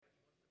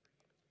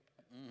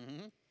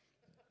Mm-hmm.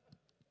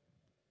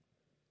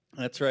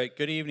 That's right.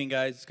 Good evening,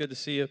 guys. It's good to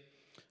see you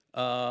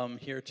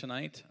here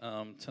tonight.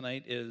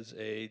 Tonight is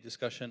a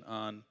discussion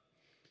on,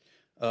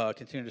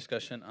 continuing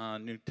discussion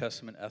on New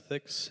Testament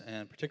ethics,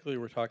 and particularly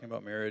we're talking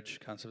about marriage,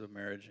 concept of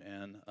marriage,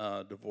 and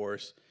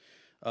divorce.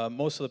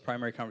 Most of the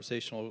primary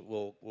conversation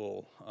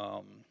will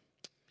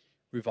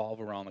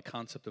revolve around the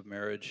concept of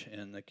marriage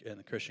in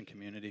the Christian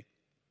community.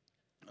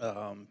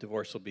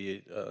 Divorce will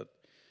be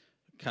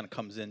kind of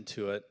comes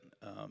into it,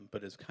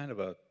 but it's kind of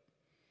a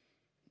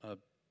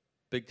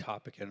big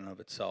topic in and of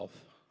itself.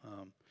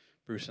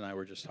 Bruce and I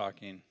were just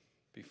talking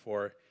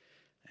before,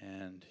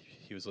 and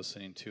he was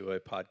listening to a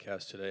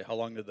podcast today. How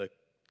long did the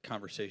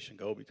conversation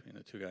go between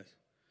the two guys?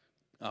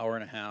 Hour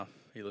and a half.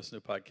 He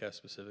listened to a podcast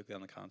specifically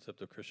on the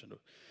concept of Christian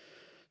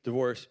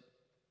divorce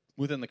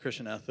within the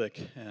Christian ethic,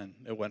 and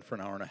it went for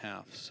an hour and a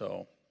half.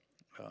 So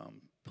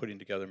putting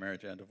together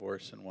marriage and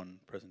divorce in one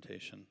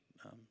presentation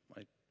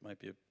might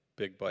be a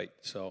big bite.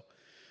 So.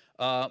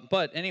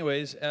 But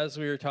anyways, as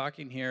we were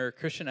talking here,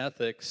 Christian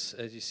ethics,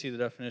 as you see the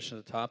definition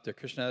at the top there,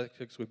 Christian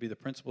ethics would be the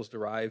principles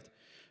derived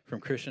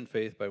from Christian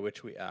faith by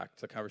which we act.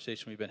 The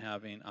conversation we've been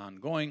having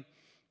ongoing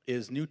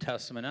is New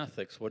Testament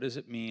ethics. What does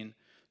it mean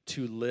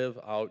to live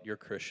out your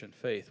Christian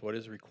faith? What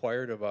is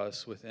required of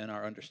us within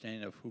our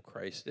understanding of who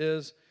Christ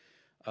is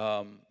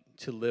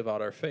to live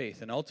out our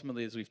faith? And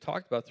ultimately, as we've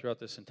talked about throughout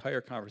this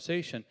entire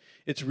conversation,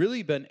 it's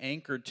really been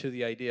anchored to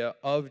the idea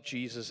of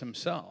Jesus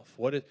himself.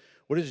 What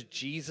does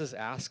Jesus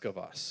ask of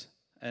us?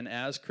 And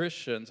as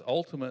Christians,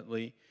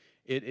 ultimately,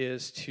 it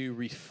is to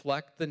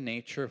reflect the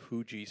nature of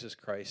who Jesus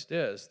Christ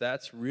is.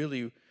 That's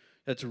really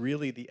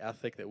the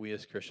ethic that we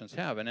as Christians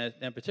have.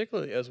 And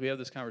particularly as we have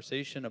this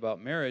conversation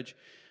about marriage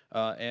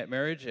and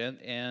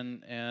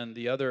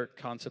the other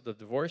concept of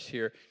divorce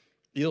here,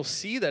 you'll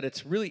see that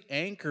it's really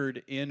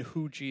anchored in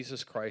who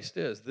Jesus Christ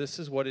is. This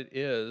is what it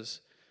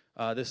is.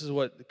 This is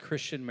what the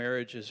Christian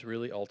marriage is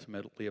really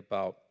ultimately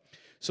about.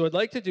 So what I'd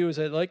like to do is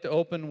I'd like to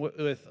open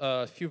with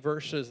a few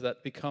verses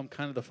that become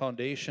kind of the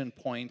foundation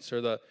points or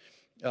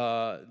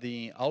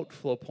the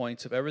outflow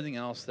points of everything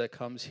else that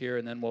comes here,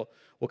 and then we'll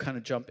kind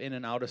of jump in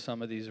and out of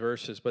some of these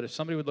verses. But if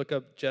somebody would look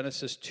up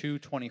Genesis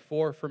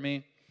 2:24 for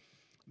me,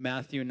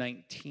 Matthew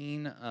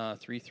 19,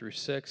 3 through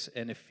 6,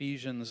 and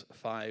Ephesians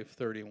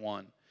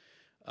 5:31.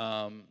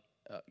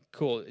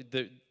 Cool.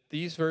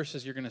 These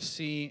verses you're going to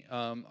see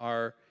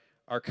are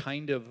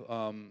kind of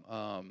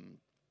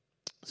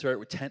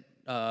with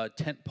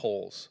tent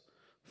poles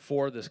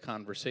for this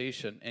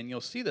conversation, and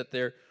you'll see that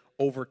they're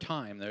over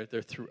time.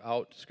 They're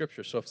throughout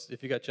Scripture. So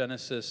if you got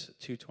Genesis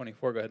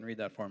 2:24, go ahead and read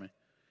that for me.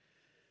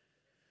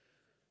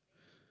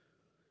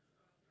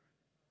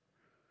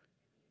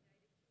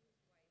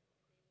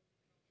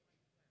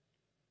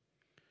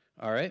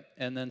 All right,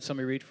 and then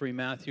somebody read for me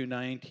Matthew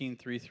 19,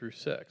 3 through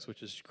 6,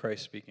 which is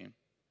Christ speaking.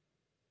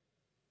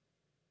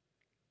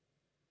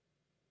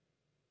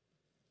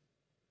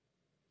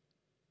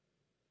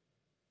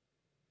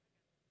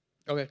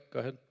 Okay, go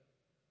ahead.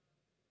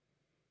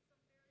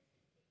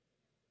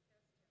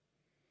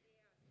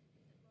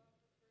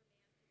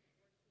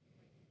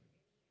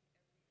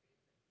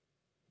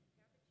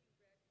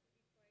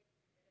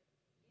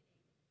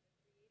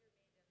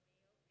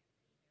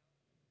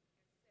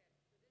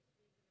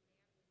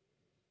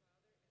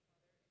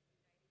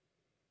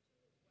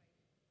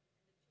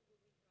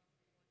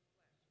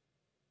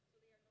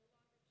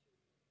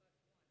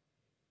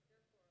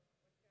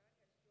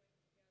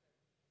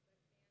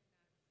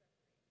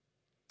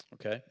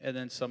 Okay, and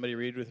then somebody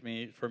read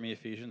for me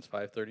Ephesians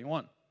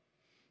 5:31.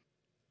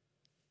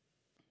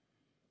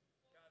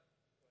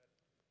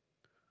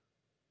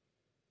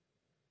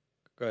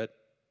 Go ahead.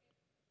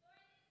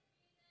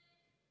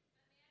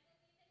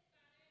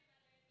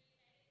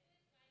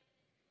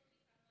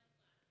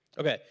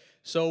 Okay,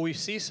 so we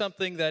see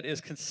something that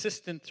is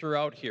consistent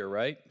throughout here,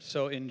 right?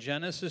 So in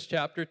Genesis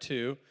chapter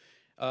 2,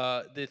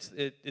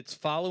 it's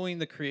following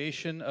the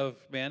creation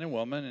of man and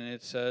woman, and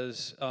it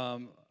says,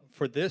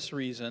 for this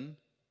reason,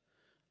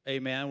 a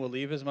man will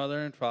leave his mother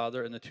and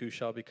father, and the two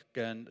shall be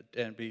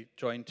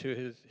joined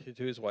to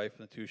his wife,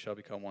 and the two shall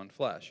become one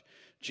flesh.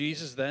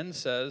 Jesus then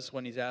says,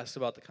 when he's asked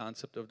about the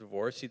concept of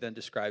divorce, he then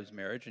describes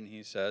marriage, and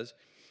he says,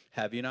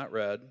 have you not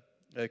read,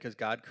 because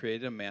God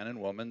created a man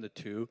and woman,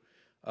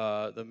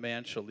 the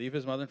man shall leave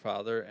his mother and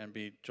father and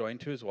be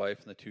joined to his wife,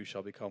 and the two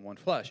shall become one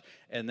flesh.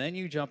 And then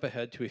you jump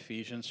ahead to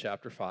Ephesians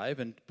chapter 5,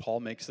 and Paul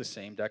makes the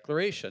same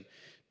declaration.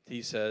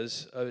 He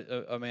says,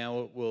 a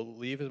man will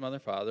leave his mother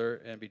and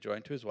father and be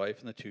joined to his wife,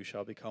 and the two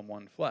shall become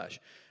one flesh.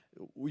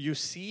 You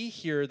see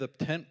here the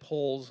tent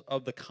poles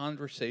of the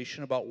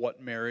conversation about what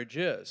marriage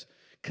is.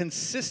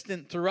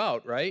 Consistent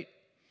throughout, right?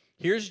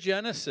 Here's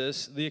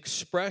Genesis, the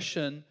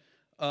expression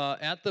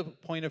at the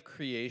point of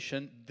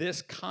creation,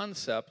 this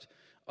concept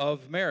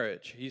of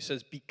marriage. He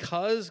says,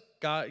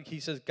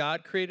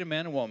 God created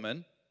man and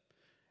woman,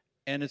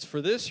 and it's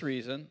for this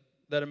reason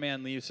that a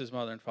man leaves his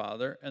mother and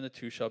father, and the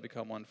two shall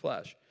become one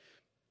flesh.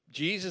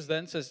 Jesus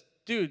then says,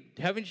 dude,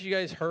 haven't you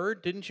guys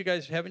heard?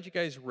 Haven't you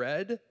guys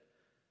read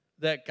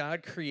that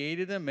God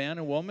created a man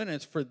and woman, and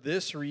it's for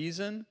this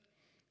reason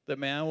that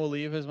man will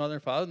leave his mother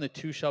and father, and the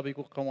two shall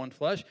become one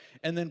flesh.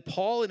 And then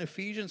Paul in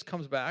Ephesians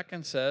comes back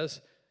and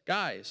says,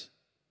 guys,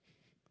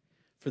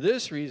 for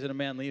this reason a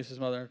man leaves his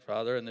mother and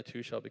father, and the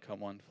two shall become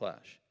one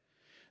flesh.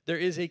 There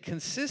is a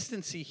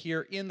consistency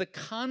here in the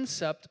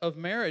concept of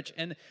marriage.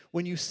 And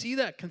when you see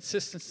that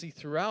consistency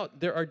throughout,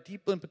 there are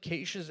deep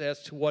implications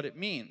as to what it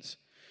means.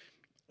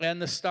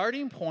 And the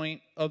starting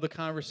point of the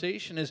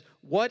conversation is,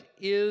 what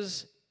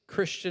is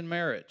Christian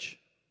marriage?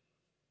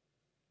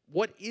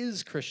 What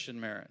is Christian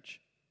marriage?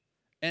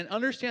 And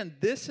understand,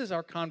 this is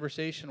our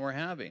conversation we're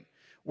having.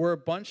 We're a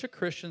bunch of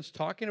Christians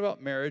talking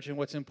about marriage, and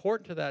what's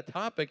important to that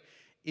topic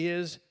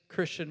is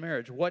Christian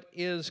marriage. What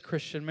is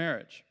Christian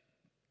marriage?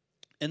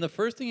 And the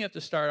first thing you have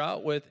to start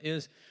out with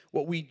is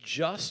what we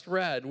just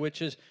read,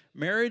 which is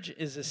marriage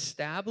is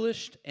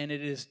established and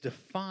it is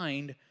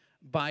defined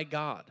by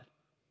God.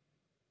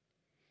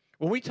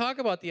 When we talk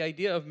about the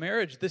idea of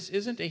marriage, this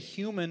isn't a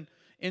human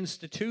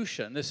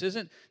institution. This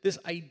isn't this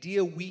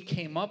idea we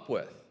came up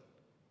with.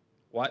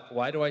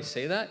 Why do I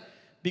say that?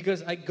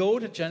 Because I go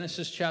to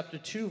Genesis chapter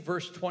 2,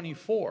 verse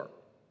 24.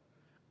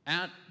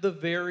 At the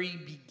very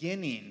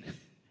beginning,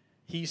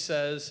 he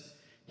says,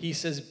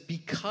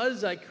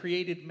 because I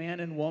created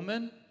man and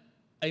woman,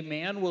 a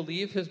man will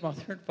leave his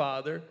mother and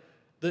father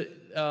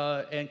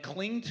and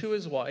cling to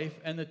his wife,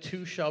 and the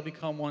two shall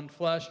become one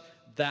flesh.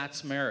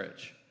 That's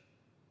marriage.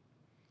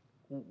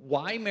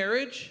 Why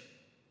marriage?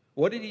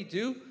 What did he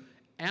do?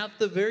 At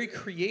the very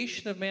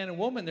creation of man and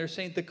woman, they're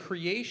saying the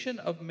creation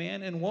of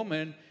man and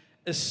woman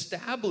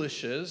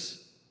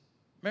establishes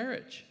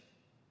marriage.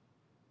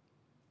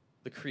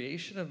 The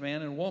creation of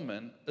man and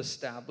woman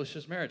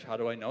establishes marriage. How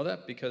do I know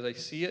that? Because I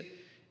see it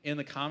in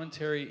the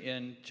commentary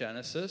in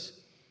Genesis,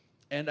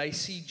 and I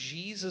see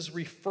Jesus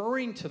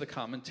referring to the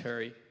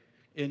commentary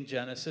in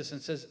Genesis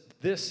and says,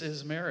 this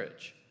is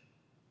marriage.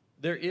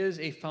 There is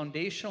a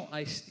foundational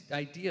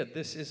idea.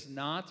 This is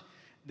not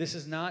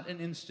an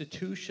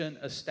institution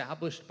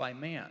established by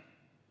man.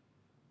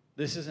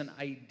 This is an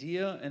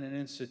idea and an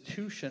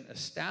institution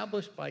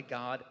established by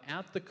God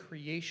at the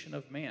creation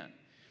of man.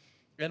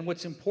 And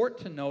what's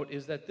important to note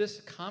is that this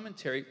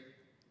commentary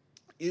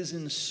is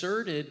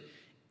inserted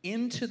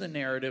into the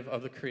narrative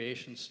of the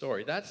creation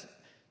story.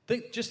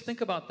 Just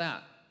think about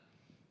that.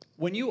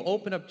 When you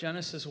open up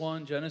Genesis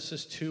 1,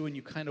 Genesis 2, and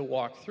you kind of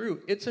walk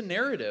through, it's a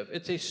narrative.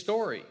 It's a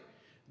story.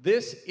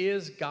 This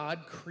is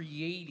God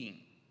creating.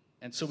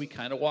 And so we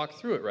kind of walk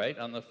through it, right?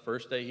 On the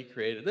first day, he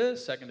created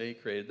this. Second day, he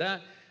created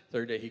that.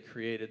 Third day, he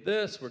created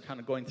this. We're kind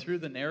of going through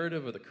the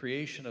narrative of the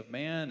creation of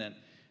man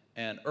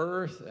and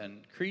earth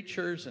and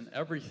creatures and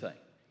everything.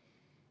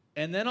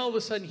 And then all of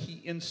a sudden,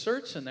 he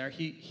inserts in there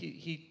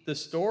the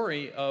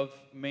story of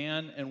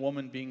man and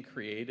woman being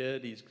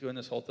created. He's doing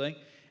this whole thing.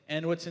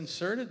 And what's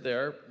inserted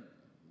there,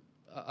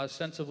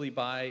 ostensibly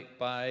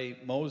by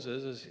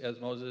Moses, as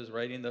Moses is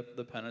writing the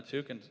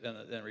Pentateuch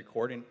and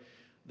recording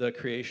the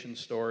creation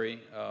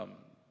story,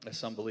 as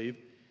some believe,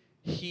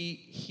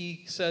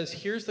 he says,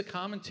 here's the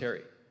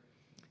commentary.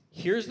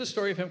 Here's the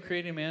story of him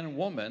creating man and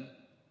woman,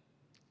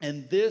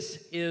 and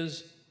this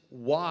is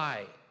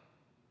why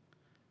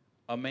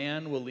a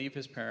man will leave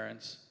his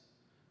parents,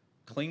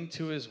 cling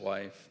to his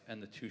wife,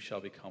 and the two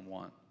shall become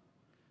one.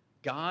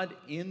 God,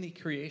 in the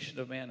creation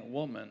of man and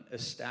woman,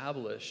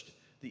 established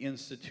the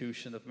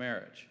institution of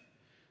marriage.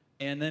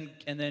 And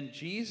then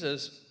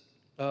Jesus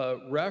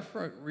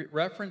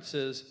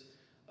references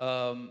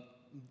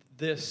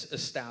this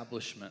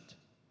establishment.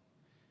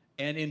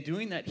 And in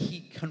doing that, he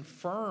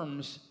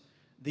confirms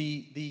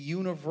the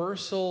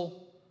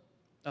universal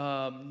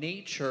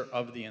nature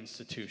of the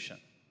institution.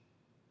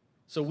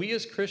 So we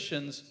as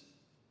Christians,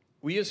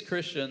 let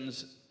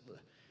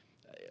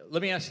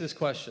me ask you this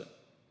question.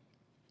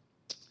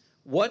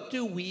 What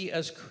do we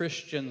as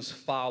Christians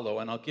follow?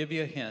 And I'll give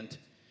you a hint.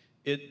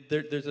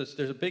 There's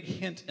a big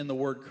hint in the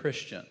word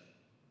Christian.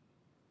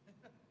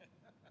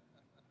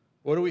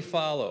 What do we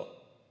follow?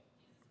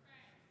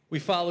 We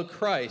follow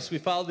Christ. We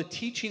follow the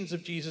teachings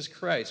of Jesus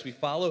Christ. We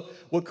follow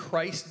what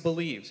Christ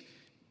believes.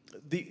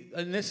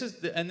 This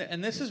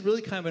is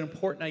really kind of an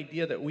important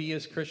idea that we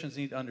as Christians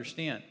need to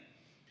understand.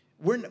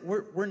 We're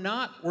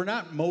not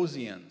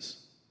Mosians.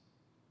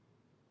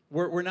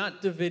 We're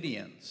not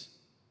Davidians,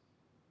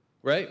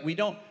 right? We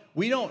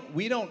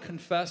don't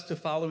confess to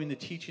following the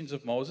teachings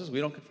of Moses. We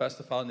don't confess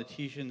to following the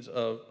teachings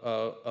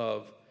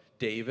of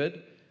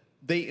David.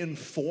 They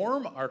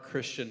inform our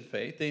Christian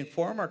faith. They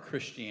inform our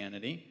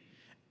Christianity.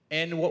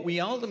 And what we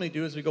ultimately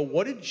do is we go,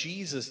 what did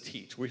Jesus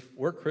teach?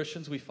 We're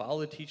Christians. We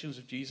follow the teachings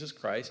of Jesus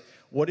Christ.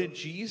 What did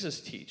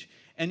Jesus teach?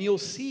 And you'll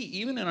see,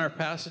 even in our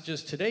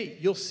passages today,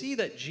 you'll see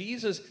that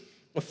Jesus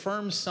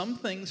affirms some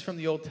things from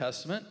the Old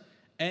Testament,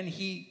 and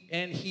he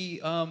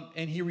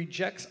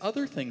rejects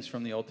other things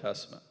from the Old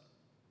Testament.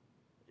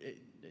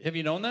 Have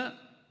you known that?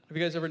 Have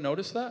you guys ever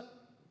noticed that?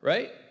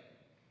 Right?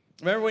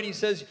 Remember when he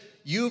says,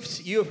 you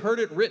have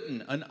heard it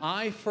written, an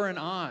eye for an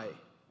eye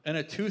and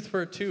a tooth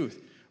for a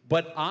tooth.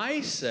 But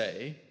I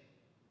say,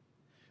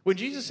 when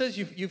Jesus says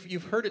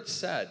you've heard it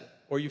said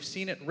or you've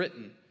seen it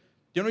written,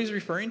 you know what he's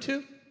referring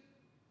to?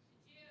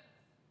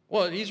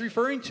 Well, he's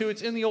referring to,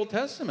 it's in the Old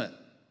Testament.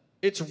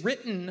 It's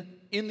written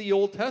in the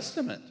Old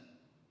Testament.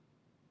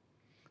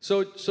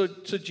 So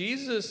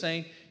Jesus is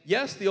saying,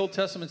 yes, the Old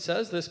Testament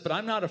says this, but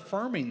I'm not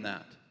affirming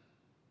that.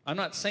 I'm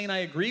not saying I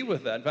agree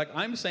with that. In fact,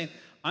 I'm saying,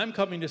 I'm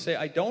coming to say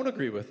I don't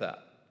agree with that.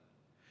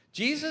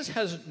 Jesus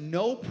has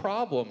no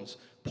problems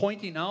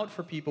pointing out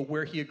for people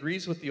where he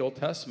agrees with the Old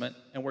Testament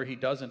and where he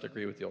doesn't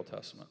agree with the Old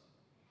Testament.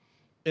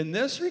 In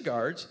this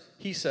regards,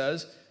 he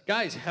says,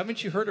 guys,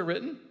 haven't you heard it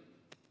written?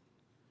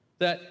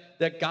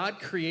 That God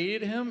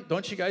created him.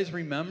 Don't you guys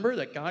remember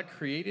that God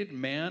created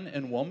man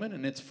and woman?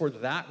 And it's for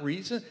that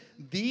reason.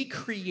 The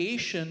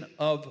creation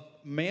of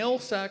male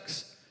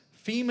sex,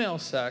 female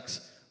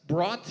sex,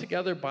 brought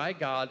together by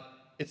God,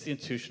 it's the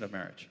institution of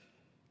marriage.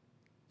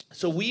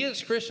 So we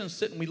as Christians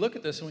sit and we look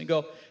at this and we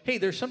go, hey,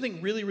 there's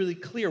something really, really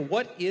clear.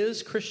 What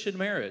is Christian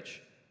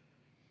marriage?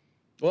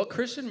 Well,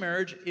 Christian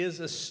marriage is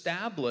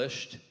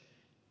established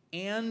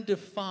and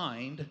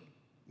defined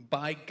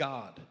by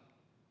God.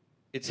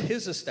 It's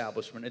his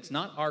establishment. It's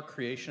not our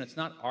creation. It's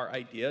not our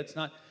idea. It's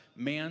not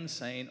man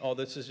saying, oh,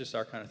 this is just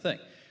our kind of thing.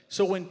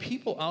 So when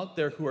people out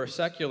there who are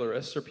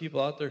secularists or people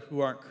out there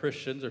who aren't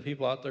Christians or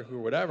people out there who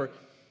are whatever,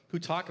 who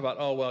talk about,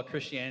 oh, well,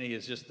 Christianity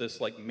is just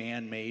this like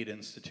man-made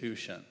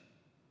institution.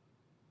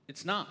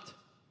 It's not.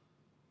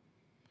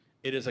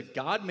 It is a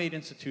God-made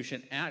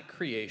institution at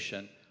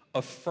creation,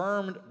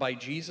 affirmed by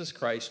Jesus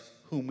Christ,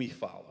 whom we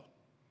follow.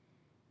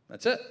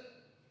 That's it.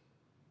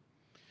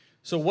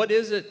 So what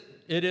is it?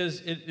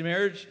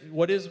 Marriage.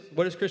 What is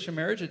Christian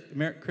marriage?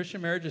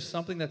 Christian marriage is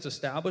something that's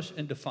established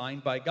and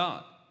defined by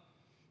God.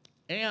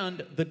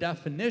 And the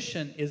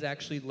definition is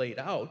actually laid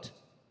out,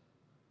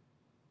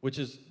 which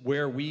is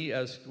where we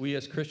as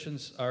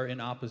Christians are in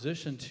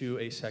opposition to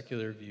a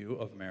secular view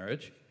of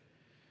marriage.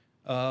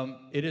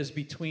 It is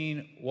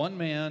between one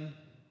man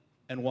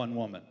and one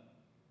woman.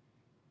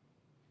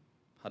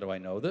 How do I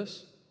know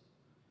this?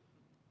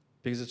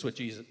 Because it's what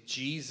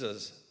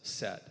Jesus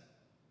said.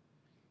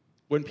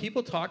 When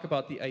people talk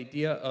about the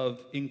idea of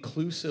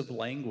inclusive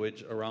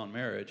language around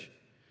marriage,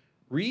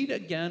 read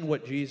again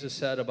what Jesus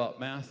said about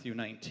Matthew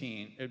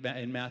 19,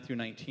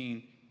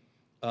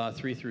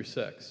 3 through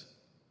 6.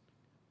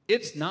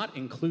 It's not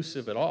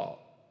inclusive at all.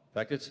 In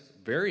fact, it's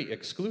very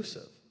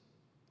exclusive.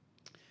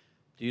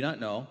 Do you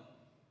not know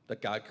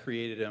that God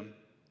created him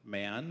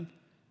man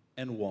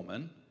and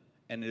woman,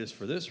 and it is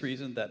for this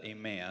reason that a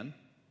man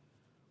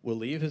will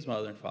leave his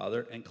mother and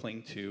father and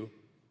cling to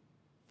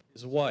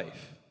his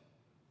wife?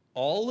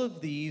 All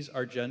of these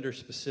are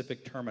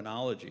gender-specific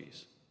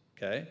terminologies,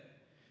 okay?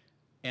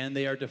 And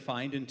they are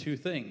defined in two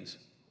things.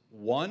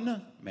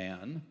 One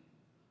man,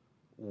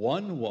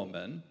 one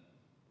woman,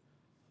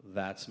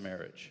 that's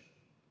marriage.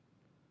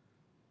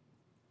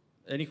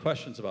 Any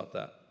questions about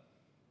that?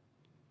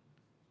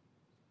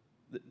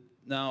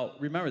 Now,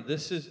 remember,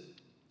 this is,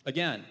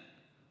 again,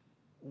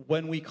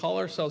 when we call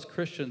ourselves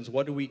Christians,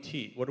 what do we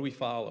teach? What do we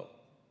follow?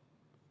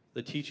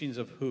 The teachings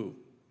of who?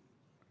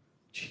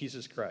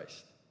 Jesus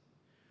Christ.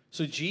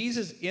 So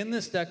Jesus, in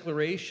this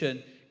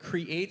declaration,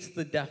 creates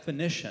the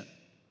definition.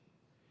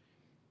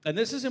 And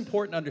this is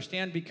important to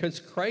understand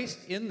because Christ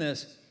in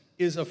this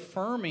is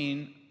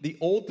affirming the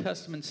Old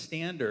Testament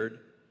standard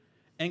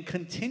and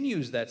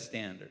continues that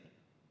standard.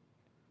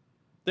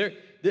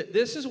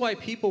 This is why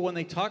people, when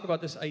they talk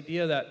about this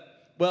idea that,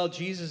 well,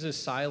 Jesus is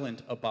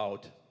silent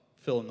about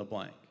fill in the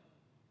blank.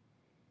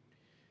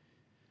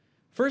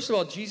 First of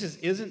all, Jesus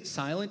isn't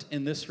silent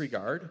in this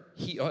regard.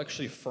 He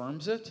actually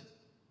affirms it.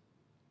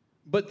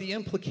 But the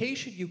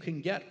implication you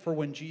can get for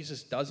when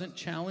Jesus doesn't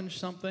challenge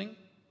something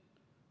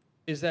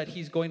is that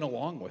he's going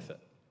along with it.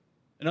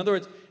 In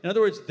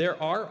other words,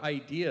 there are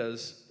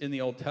ideas in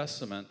the Old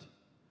Testament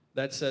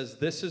that says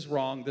this is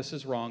wrong, this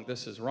is wrong,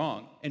 this is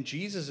wrong. And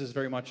Jesus is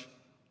very much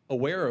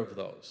aware of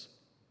those.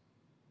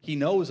 He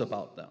knows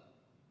about them.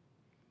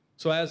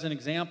 So as an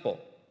example,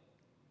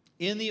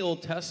 in the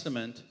Old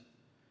Testament,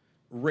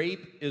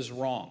 rape is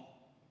wrong.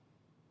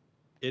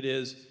 It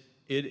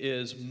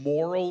is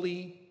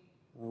morally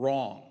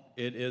wrong.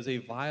 It is a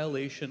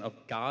violation of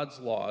God's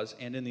laws.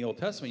 And in the Old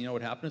Testament, you know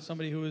what happened to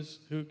somebody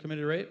who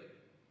committed rape?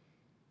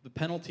 The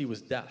penalty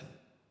was death.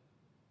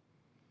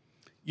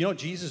 You know,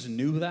 Jesus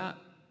knew that,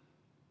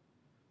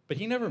 but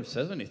he never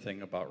says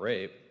anything about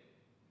rape.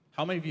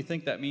 How many of you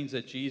think that means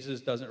that Jesus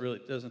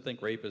doesn't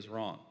think rape is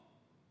wrong?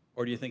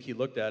 Or do you think he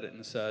looked at it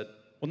and said,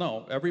 well,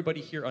 no,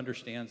 everybody here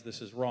understands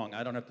this is wrong.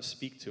 I don't have to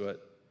speak to it.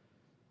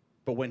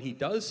 But when he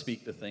does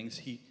speak to things,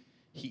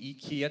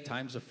 he at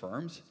times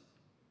affirms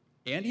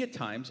and he at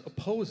times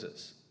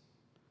opposes.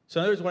 So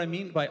in other words, what I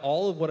mean by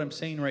all of what I'm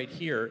saying right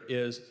here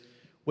is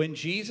when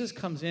Jesus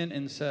comes in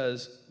and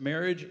says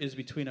marriage is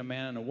between a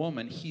man and a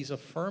woman, he's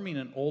affirming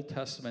an Old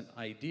Testament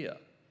idea.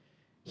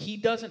 He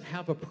doesn't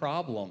have a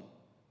problem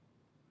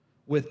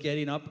with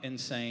getting up and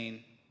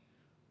saying,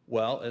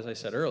 well, as I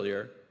said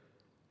earlier,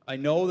 I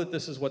know that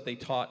this is what they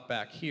taught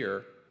back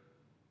here.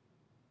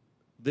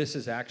 This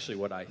is actually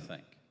what I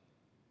think.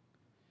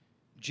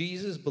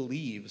 Jesus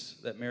believes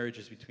that marriage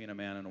is between a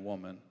man and a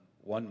woman,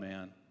 one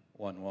man,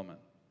 one woman.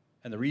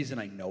 And the reason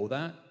I know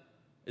that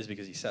is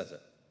because he says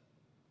it.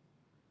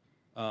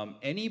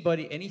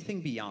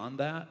 Anything beyond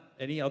that,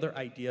 any other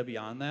idea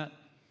beyond that,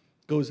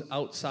 goes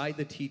outside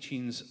the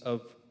teachings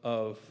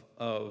of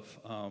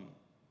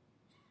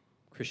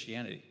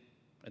Christianity.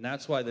 And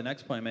that's why the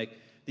next point I make,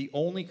 the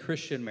only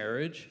Christian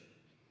marriage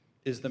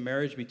is the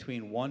marriage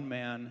between one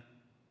man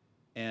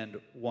and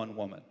one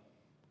woman.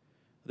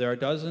 There are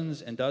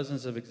dozens and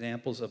dozens of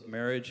examples of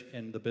marriage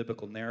in the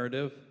biblical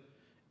narrative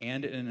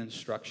and in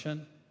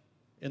instruction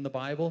in the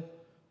Bible.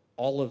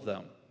 All of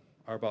them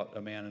are about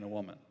a man and a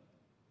woman.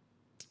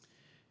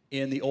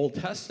 In the Old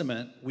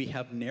Testament, we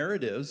have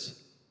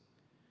narratives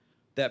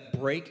that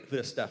break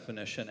this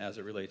definition as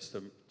it relates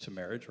to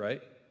marriage,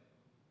 right?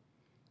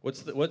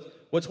 What's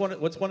one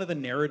of the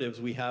narratives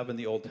we have in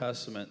the Old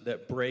Testament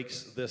that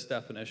breaks this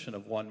definition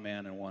of one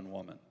man and one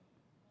woman?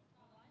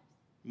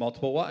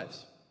 Multiple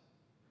wives.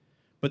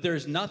 But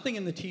there's nothing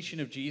in the teaching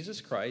of Jesus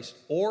Christ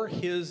or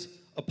his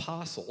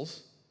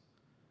apostles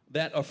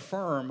that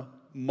affirm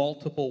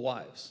multiple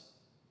wives.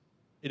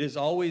 It is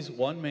always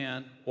one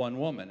man, one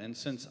woman. And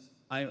since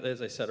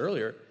as I said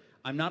earlier,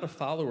 I'm not a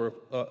follower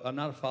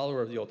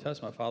of the Old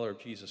Testament, I'm a follower of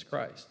Jesus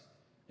Christ,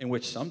 in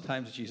which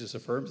sometimes Jesus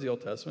affirms the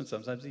Old Testament,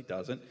 sometimes he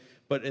doesn't.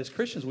 But as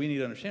Christians, we need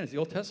to understand is the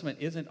Old Testament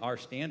isn't our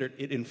standard.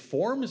 It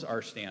informs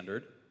our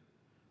standard,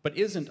 but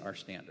isn't our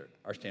standard.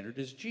 Our standard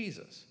is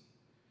Jesus.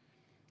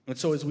 And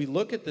so as we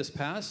look at this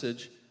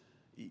passage,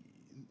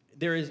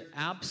 there is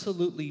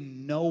absolutely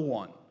no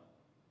one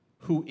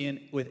who,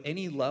 with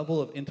any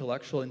level of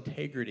intellectual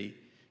integrity,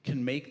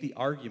 can make the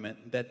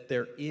argument that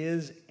there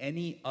is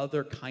any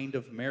other kind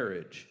of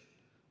marriage,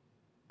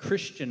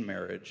 Christian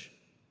marriage,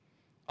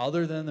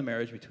 other than the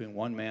marriage between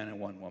one man and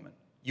one woman.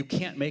 You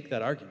can't make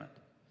that argument.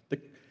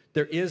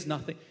 There is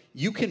nothing.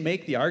 You can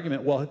make the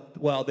argument,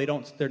 well,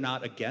 they're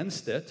not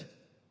against it.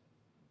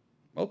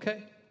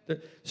 Okay.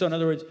 So in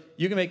other words,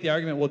 you can make the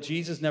argument, well,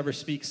 Jesus never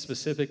speaks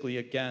specifically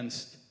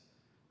against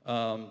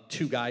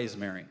two guys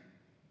marrying.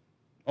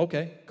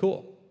 Okay,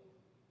 cool.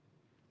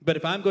 But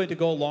if I'm going to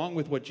go along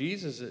with what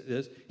Jesus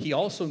is, he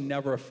also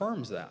never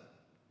affirms that.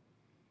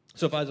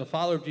 So if as a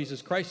follower of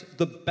Jesus Christ,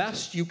 the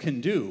best you can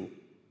do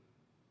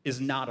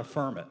is not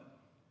affirm it.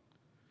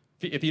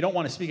 If you don't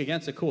want to speak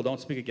against it, cool,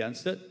 don't speak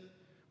against it.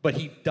 But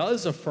he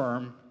does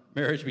affirm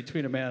marriage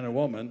between a man and a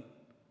woman,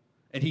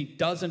 and he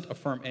doesn't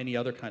affirm any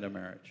other kind of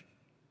marriage.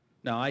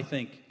 Now, I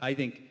think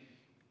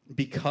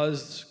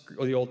because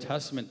the Old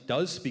Testament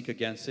does speak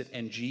against it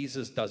and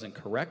Jesus doesn't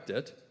correct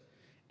it,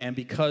 and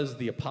because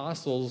the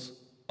apostles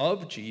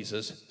of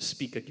Jesus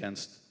speak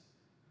against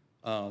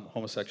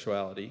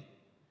homosexuality,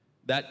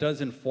 that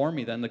does inform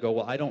me then to go,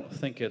 well, I don't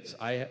think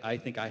I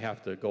think I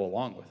have to go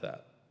along with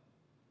that.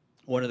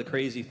 One of the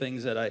crazy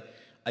things that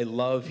I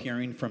love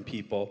hearing from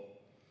people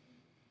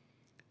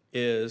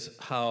is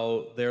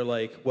how they're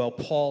like, well,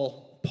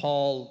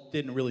 Paul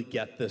didn't really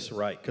get this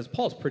right. Because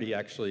Paul's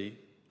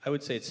I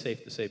would say it's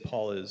safe to say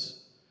Paul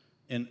is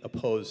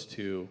opposed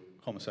to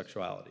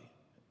homosexuality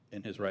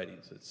in his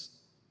writings. It's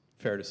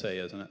fair to say,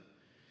 isn't it?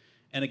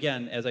 And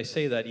again, as I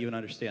say that, even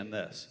understand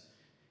this.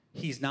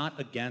 He's not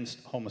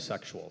against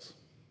homosexuals.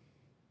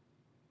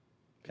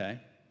 Okay?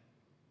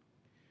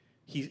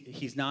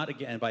 He's not,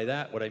 again, by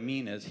that, what I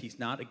mean is he's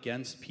not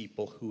against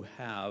people who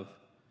have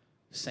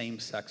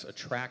same-sex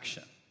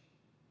attraction.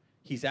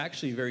 He's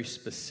actually very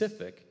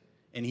specific,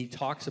 and he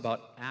talks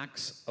about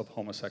acts of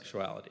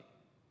homosexuality.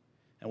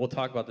 And we'll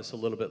talk about this a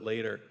little bit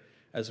later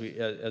as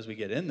we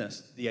get in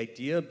this. The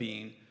idea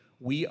being,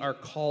 we are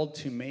called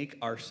to make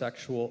our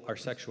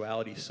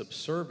sexuality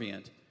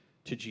subservient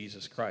to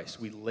Jesus Christ.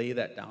 We lay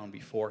that down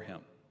before him.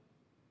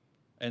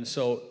 And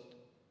so,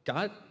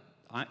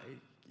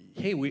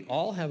 we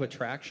all have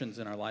attractions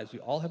in our lives. We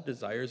all have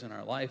desires in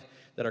our life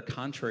that are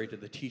contrary to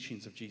the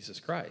teachings of Jesus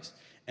Christ.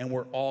 And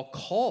we're all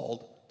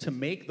called to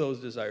make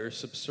those desires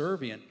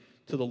subservient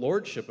to the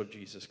lordship of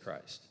Jesus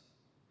Christ.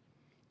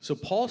 So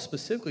Paul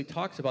specifically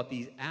talks about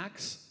these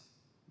acts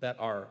that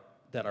are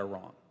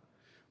wrong.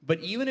 But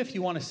even if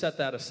you want to set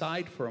that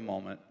aside for a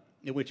moment,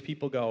 in which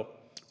people go,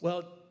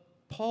 well,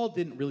 Paul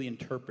didn't really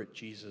interpret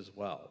Jesus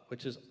well,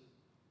 which is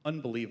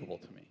unbelievable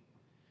to me.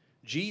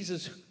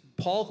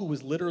 Paul, who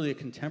was literally a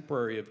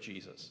contemporary of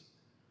Jesus,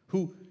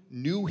 who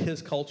knew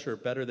his culture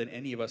better than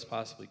any of us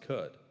possibly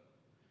could,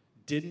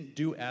 didn't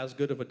do as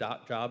good of a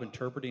job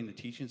interpreting the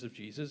teachings of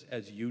Jesus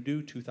as you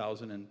do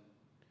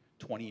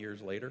 2,020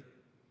 years later.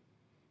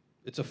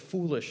 It's a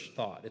foolish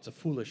thought. It's a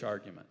foolish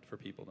argument for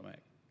people to make.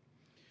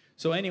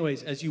 So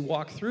anyways, as you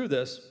walk through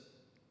this,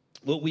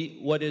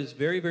 what is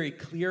very, very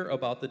clear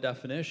about the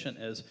definition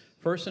is,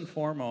 first and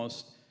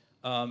foremost,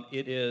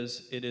 it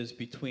is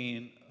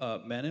between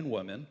men and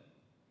women.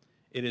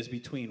 It is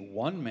between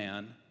one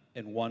man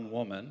and one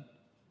woman,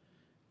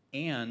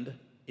 and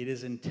it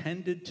is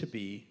intended to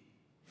be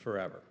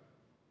forever.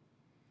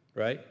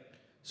 Right?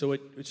 So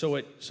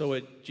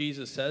what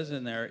Jesus says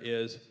in there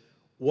is,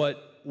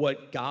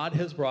 what God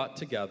has brought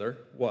together,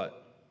 what?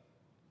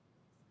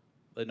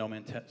 Let no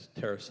man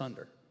tear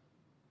asunder.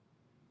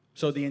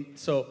 So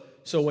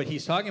so what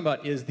he's talking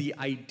about is the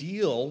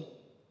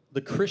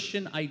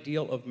Christian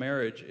ideal of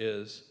marriage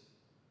is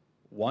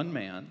one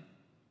man,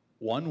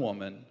 one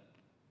woman,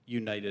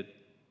 united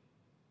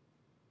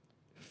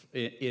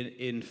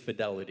in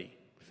fidelity,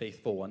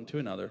 faithful one to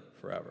another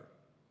forever.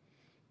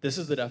 This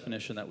is the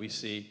definition that we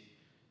see,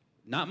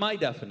 not my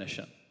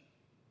definition,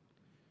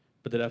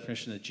 but the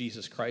definition that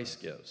Jesus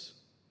Christ gives.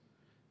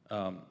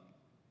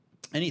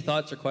 Any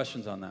thoughts or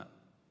questions on that?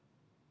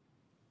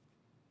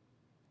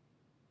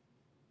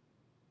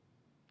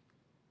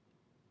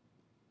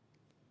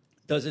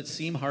 Does it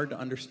seem hard to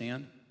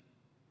understand?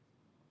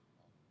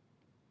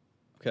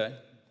 Okay.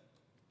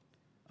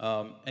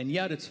 And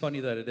yet it's funny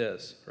that it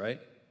is,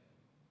 right?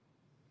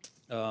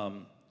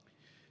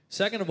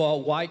 Second of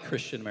all, why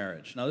Christian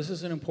marriage? Now, this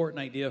is an important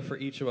idea for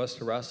each of us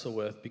to wrestle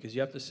with, because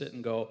you have to sit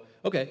and go,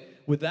 okay,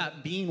 with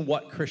that being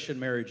what Christian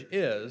marriage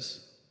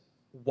is,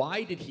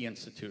 why did he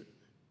institute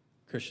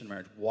Christian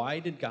marriage? Why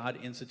did God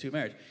institute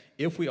marriage?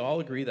 If we all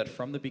agree that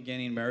from the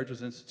beginning marriage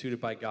was instituted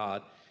by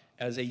God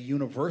as a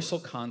universal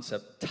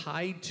concept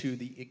tied to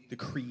the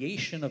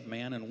creation of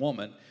man and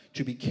woman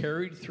to be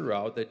carried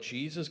throughout, that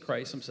Jesus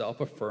Christ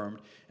himself affirmed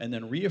and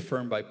then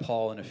reaffirmed by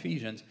Paul in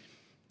Ephesians,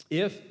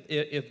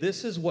 if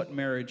this is what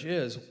marriage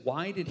is,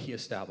 why did he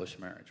establish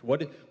marriage?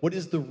 What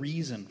is the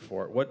reason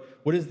for it?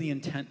 What is the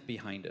intent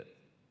behind it?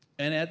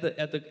 And at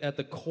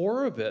the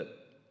core of it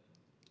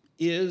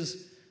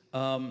is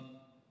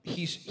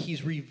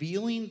he's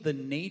revealing the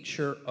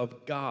nature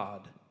of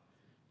God.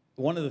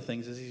 One of the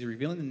things is he's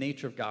revealing the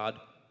nature of God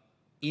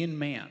in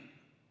man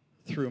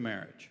through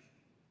marriage.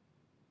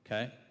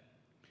 Okay?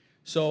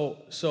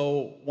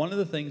 So one of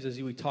the things as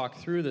we talk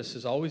through this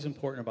is always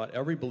important about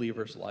every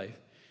believer's life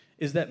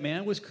is that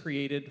man was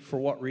created for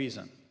what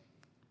reason?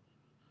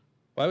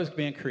 Why was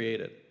man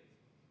created?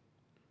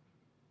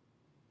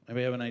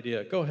 Anybody have an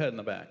idea? Go ahead in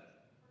the back.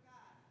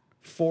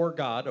 For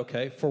God,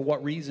 okay. For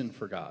what reason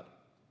for God?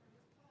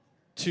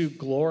 To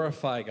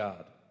glorify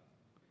God.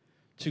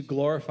 To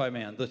glorify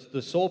man.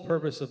 The sole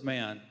purpose of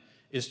man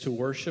is to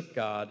worship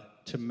God,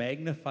 to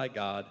magnify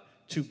God,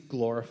 to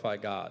glorify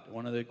God.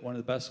 One of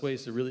the best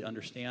ways to really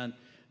understand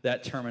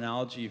that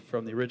terminology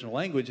from the original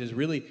language is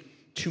really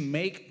to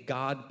make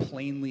God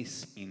plainly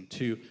seen,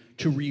 to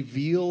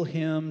reveal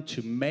him,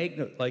 to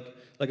like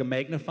a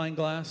magnifying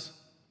glass.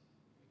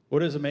 What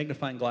does a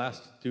magnifying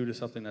glass do to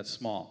something that's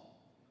small?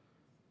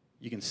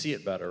 You can see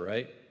it better,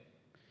 right?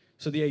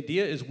 So the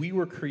idea is we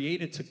were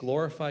created to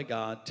glorify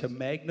God, to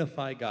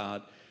magnify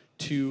God,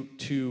 to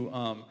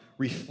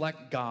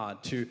reflect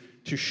God, to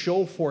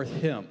show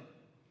forth him.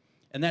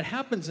 And that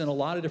happens in a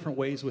lot of different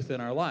ways within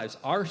our lives.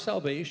 Our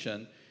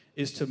salvation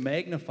is to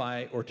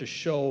magnify or to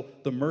show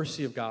the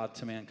mercy of God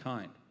to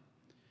mankind.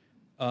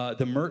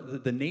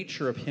 The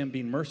nature of him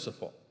being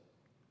merciful.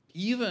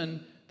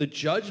 Even the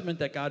judgment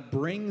that God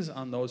brings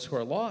on those who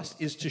are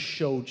lost is to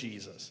show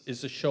Jesus,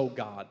 is to show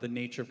God, the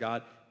nature of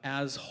God,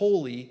 as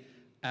holy,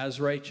 as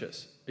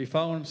righteous. Are you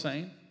following what I'm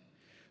saying?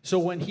 So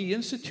when he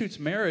institutes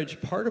marriage,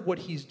 part of what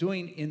he's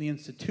doing in the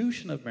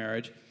institution of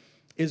marriage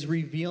is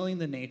revealing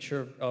the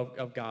nature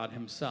of God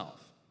himself.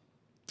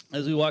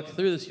 As we walk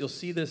through this, you'll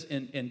see this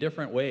in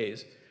different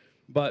ways.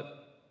 But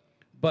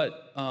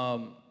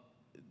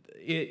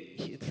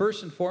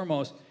first and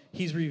foremost,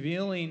 he's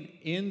revealing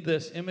in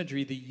this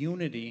imagery the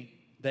unity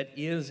that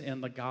is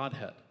in the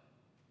Godhead.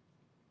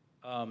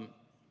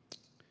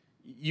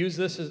 Use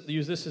this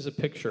as a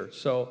picture.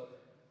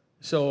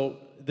 So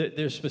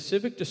there's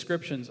specific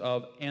descriptions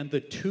of, and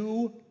the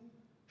two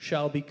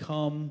shall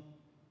become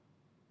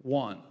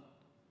one,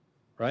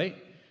 right?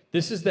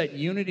 This is that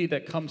unity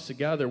that comes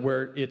together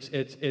where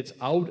it's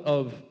out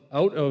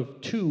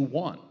of two,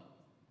 one,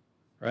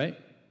 right?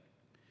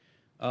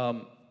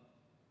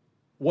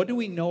 What do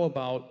we know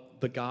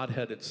about the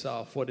Godhead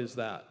itself? What is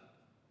that?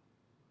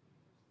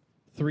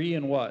 Three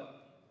and what?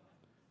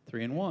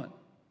 3 and 1.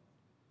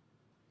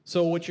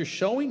 So what you're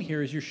showing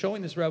here is you're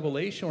showing this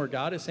revelation where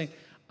God is saying,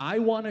 I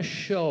want to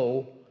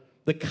show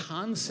the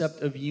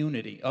concept of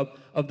unity,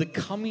 of the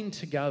coming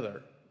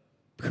together,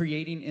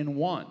 creating in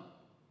one.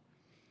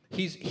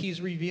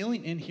 He's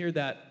revealing in here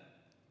that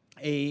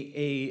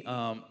a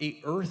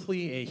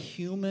earthly, a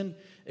human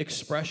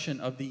expression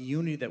of the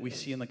unity that we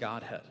see in the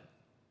Godhead.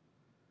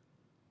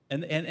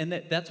 And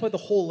that's why the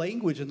whole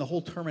language and the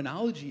whole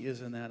terminology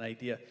is in that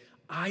idea.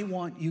 I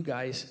want you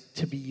guys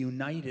to be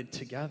united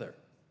together.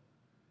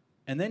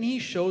 And then he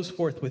shows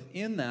forth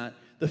within that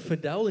the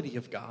fidelity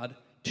of God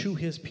to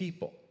his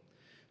people.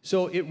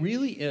 So it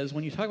really is,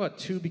 when you talk about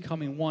two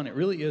becoming one, it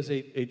really is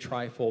a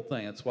trifold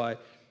thing. That's why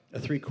a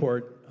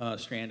three-chord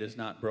strand is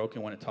not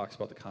broken when it talks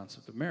about the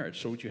concept of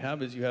marriage. So what you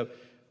have is you have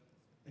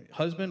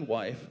husband,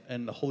 wife,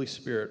 and the Holy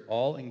Spirit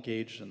all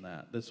engaged in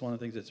that. That's one of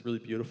the things that's really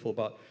beautiful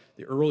about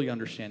the early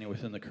understanding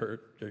within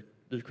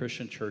the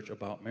Christian church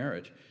about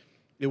marriage.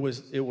 It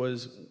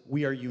was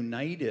we are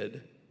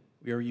united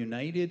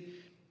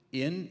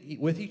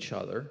with each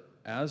other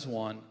as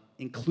one,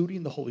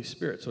 including the Holy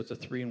Spirit. So it's a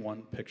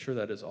 3-in-1 picture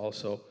that is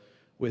also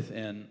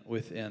within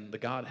the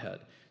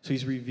Godhead. So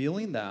he's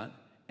revealing that.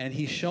 And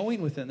he's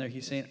showing within there,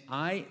 he's saying,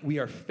 we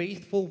are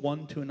faithful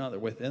one to another.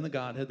 Within the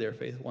Godhead, they are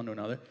faithful one to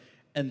another.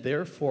 And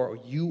therefore,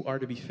 you are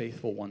to be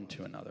faithful one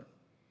to another.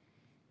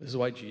 This is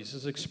why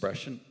Jesus'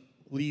 expression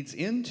leads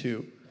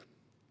into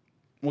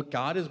what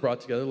God has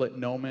brought together, let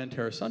no man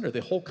tear asunder. The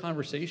whole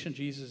conversation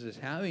Jesus is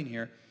having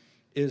here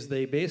is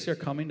they basically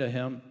are coming to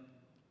him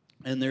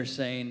and they're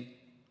saying,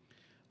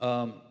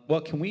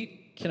 well,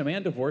 can a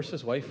man divorce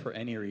his wife for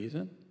any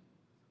reason?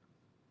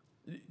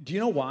 Do you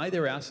know why they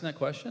were asking that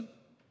question?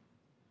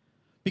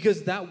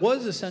 Because that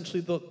was essentially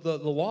the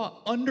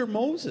law under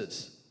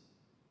Moses.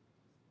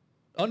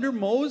 Under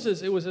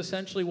Moses, it was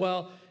essentially,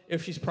 well,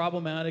 if she's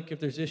problematic,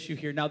 if there's issue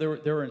here. Now, there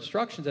were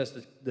instructions as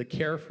to the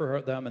care for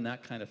them and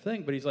that kind of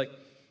thing. But he's like,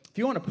 if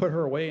you want to put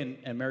her away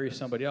and marry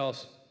somebody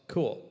else,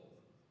 cool.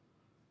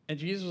 And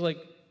Jesus was like,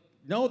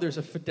 no, there's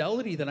a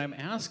fidelity that I'm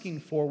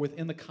asking for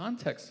within the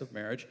context of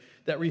marriage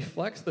that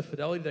reflects the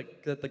fidelity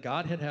that the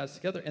Godhead has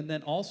together, and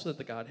then also that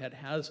the Godhead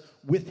has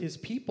with his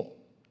people.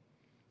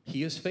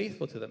 He is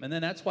faithful to them. And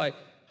then that's why,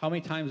 how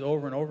many times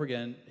over and over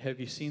again have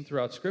you seen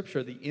throughout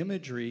Scripture the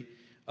imagery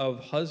of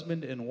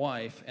husband and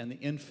wife and the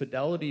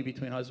infidelity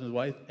between husband and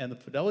wife and the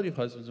fidelity of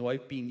husband and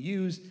wife being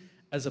used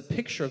as a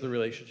picture of the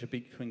relationship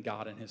between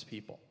God and his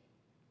people.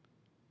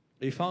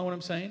 Are you following what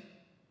I'm saying?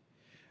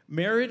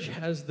 Marriage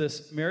has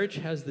this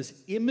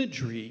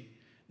imagery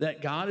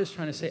that God is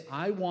trying to say,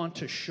 I want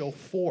to show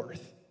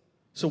forth.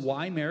 So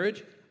why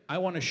marriage? I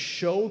want to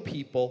show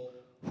people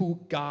who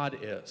God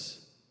is.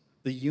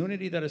 The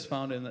unity that is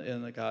found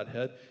in the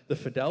Godhead, the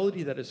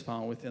fidelity that is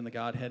found within the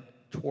Godhead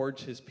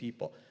towards his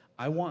people.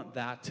 I want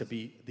that to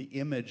be the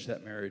image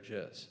that marriage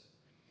is.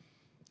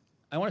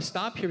 I want to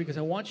stop here because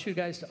I want you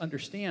guys to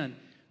understand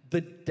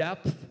the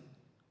depth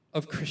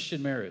of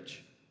Christian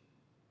marriage.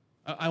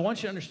 I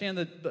want you to understand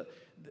that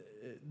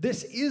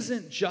this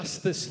isn't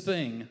just this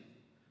thing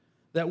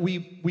that we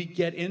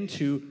get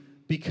into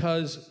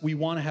because we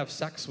want to have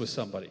sex with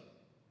somebody.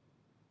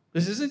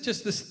 This isn't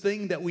just this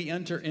thing that we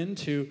enter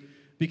into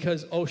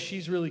because, oh,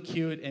 she's really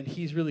cute and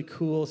he's really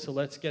cool, so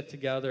let's get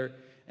together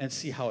and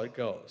see how it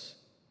goes.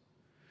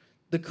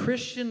 The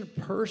Christian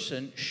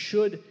person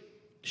should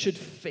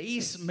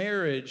face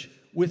marriage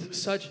with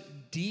such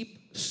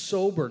deep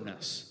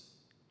soberness.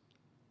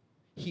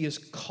 He is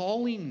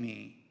calling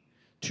me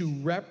to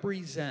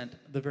represent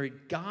the very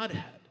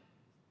Godhead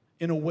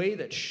in a way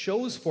that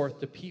shows forth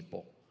to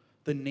people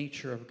the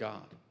nature of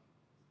God.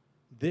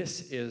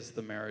 This is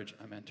the marriage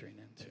I'm entering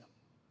into.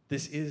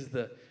 This is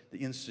the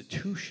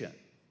institution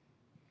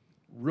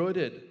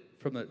rooted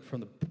from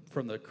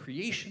the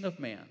creation of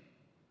man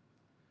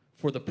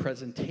for the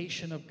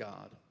presentation of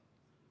God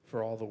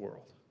for all the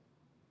world.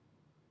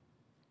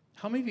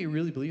 How many of you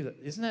really believe that?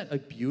 Isn't that a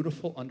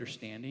beautiful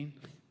understanding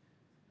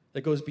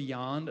that goes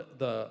beyond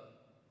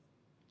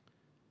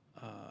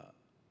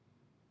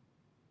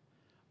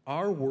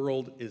our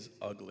world is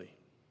ugly.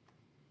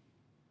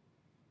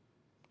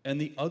 And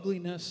the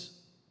ugliness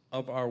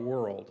of our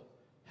world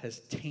has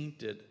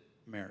tainted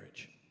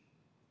marriage.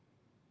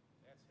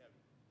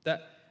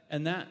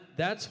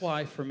 That's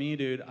why for me,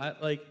 dude,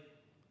 I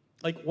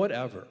like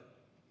whatever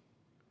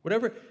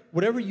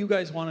you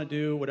guys want to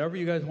do, whatever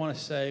you guys want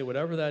to say,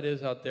 whatever that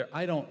is out there,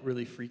 I don't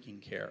really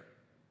freaking care.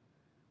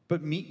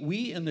 But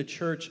we in the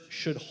church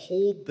should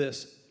hold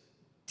this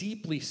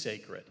deeply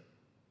sacred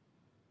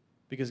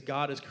because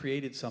God has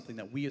created something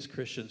that we as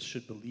Christians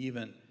should believe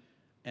in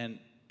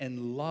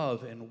and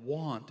love and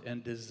want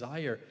and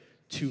desire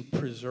to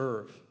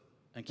preserve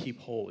and keep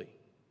holy.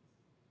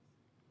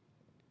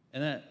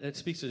 And that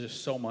speaks to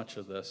just so much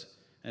of this,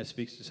 and it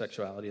speaks to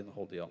sexuality and the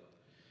whole deal.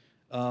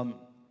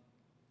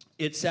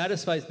 It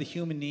satisfies the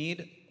human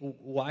need.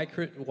 Why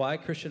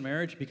Christian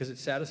marriage? Because it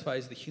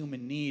satisfies the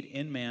human need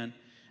in man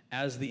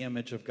as the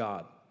image of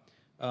God.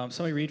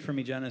 Somebody read for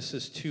me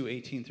Genesis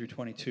 2:18 through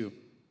 22.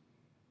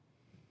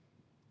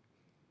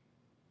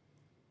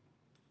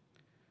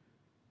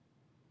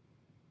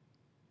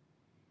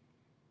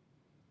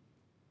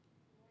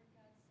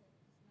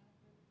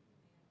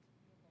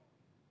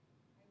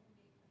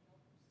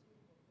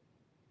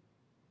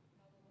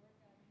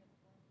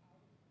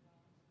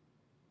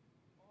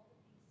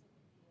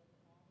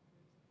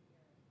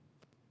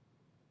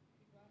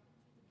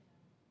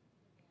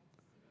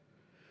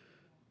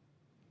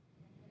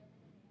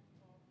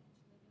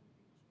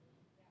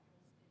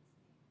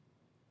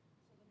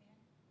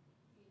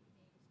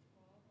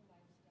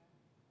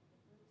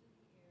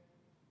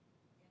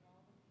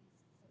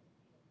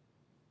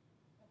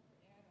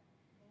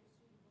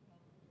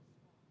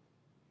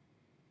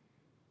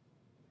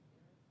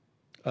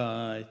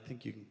 I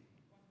think you can,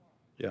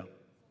 yeah.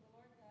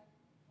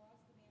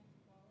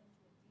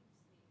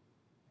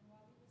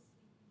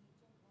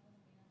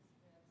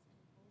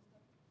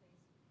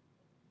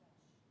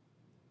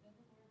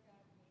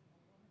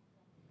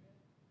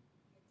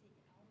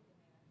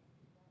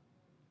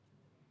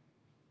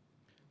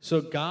 So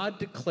God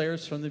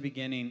declares from the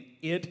beginning,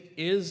 it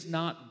is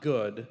not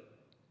good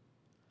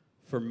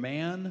for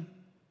man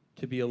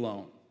to be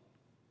alone.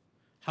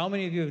 How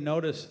many of you have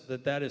noticed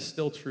that is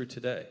still true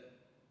today?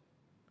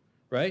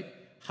 Right?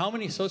 How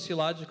many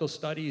sociological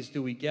studies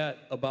do we get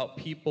about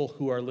people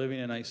who are living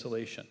in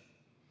isolation?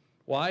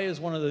 Why is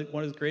one of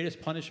the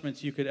greatest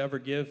punishments you could ever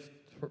give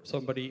for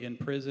somebody in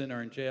prison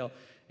or in jail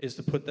is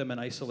to put them in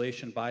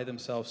isolation by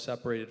themselves,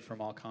 separated from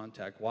all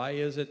contact? Why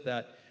is it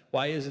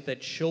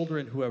that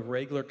children who have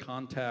regular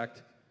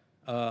contact,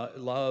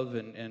 love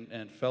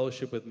and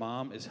fellowship with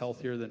mom is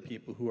healthier than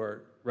people who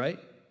are, right?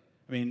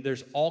 I mean,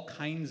 there's all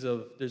kinds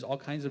of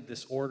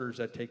disorders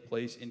that take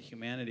place in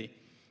humanity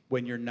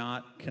when you're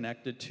not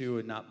connected to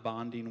and not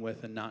bonding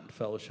with and not in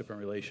fellowship and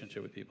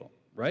relationship with people,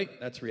 right?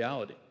 That's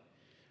reality.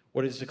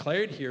 What is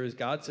declared here is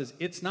God says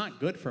it's not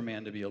good for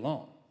man to be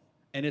alone,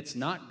 and it's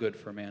not good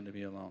for man to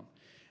be alone.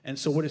 And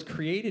so what is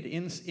created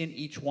in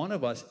each one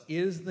of us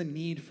is the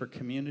need for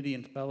community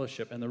and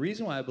fellowship. And the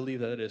reason why I believe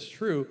that it is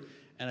true,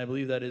 and I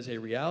believe that is a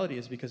reality,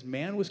 is because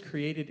man was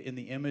created in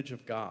the image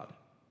of God.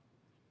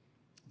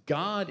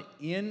 God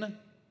in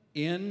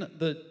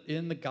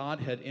the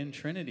Godhead, in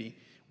Trinity,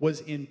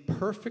 was in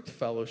perfect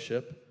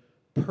fellowship,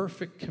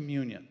 perfect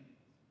communion.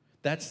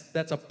 That's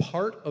a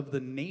part of the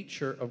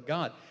nature of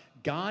God.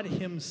 God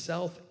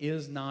himself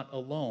is not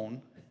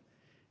alone.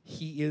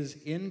 He is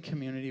in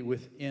community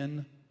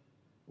within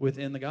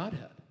the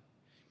Godhead.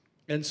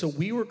 And so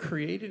we were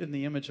created in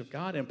the image of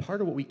God, and part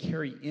of what we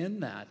carry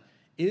in that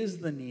is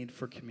the need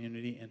for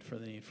community and for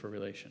the need for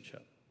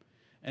relationship.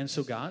 And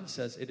so God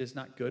says it is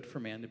not good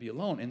for man to be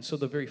alone. And so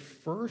the very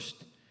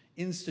first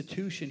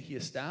institution he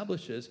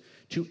establishes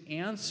to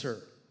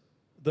answer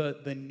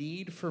the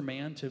need for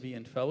man to be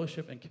in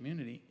fellowship and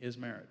community is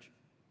marriage.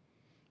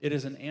 It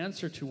is an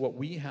answer to what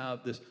we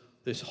have,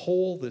 this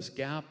hole, this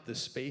gap, this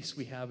space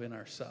we have in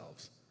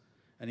ourselves.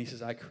 And he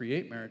says, I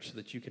create marriage so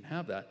that you can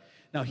have that.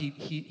 Now,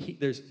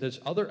 there's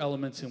other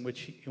elements in which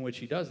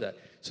he does that.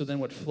 So then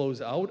what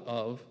flows out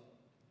of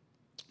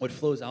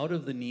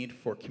the need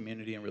for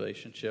community and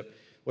relationship,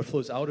 what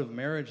flows out of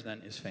marriage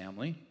then is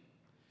family.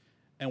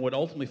 And what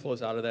ultimately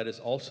flows out of that is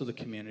also the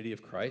community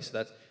of Christ.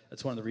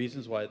 That's one of the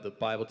reasons why the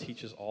Bible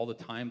teaches all the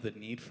time the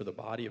need for the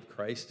body of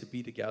Christ to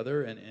be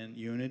together and in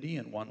unity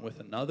and one with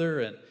another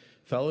and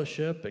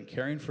fellowship and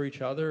caring for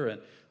each other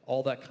and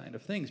all that kind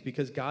of things.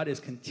 Because God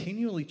is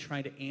continually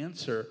trying to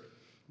answer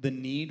the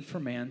need for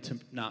man to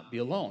not be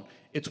alone.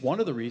 It's one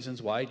of the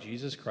reasons why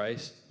Jesus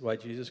Christ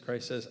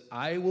says,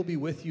 I will be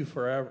with you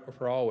forever,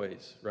 for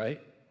always,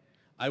 right?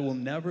 I will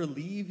never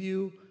leave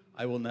you.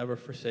 I will never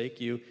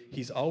forsake you.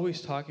 He's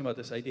always talking about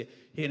this idea.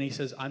 And he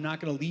says, I'm not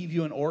going to leave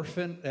you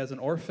as an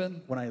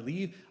orphan. When I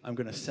leave, I'm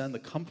going to send the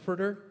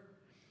comforter.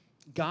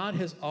 God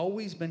has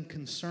always been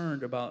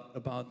concerned about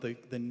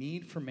the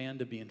need for man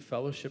to be in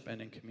fellowship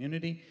and in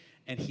community,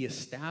 and he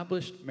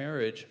established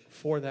marriage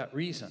for that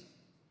reason.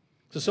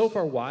 So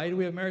far, why do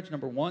we have marriage?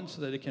 Number one,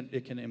 so that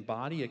it can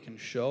embody, it can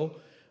show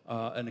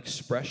an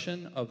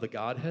expression of the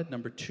Godhead.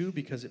 Number two,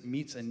 because it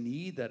meets a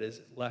need that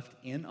is left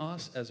in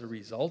us as a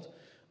result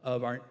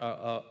of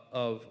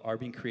our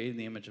being created in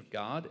the image of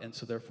God, and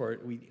so therefore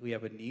we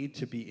have a need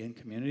to be in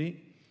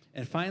community.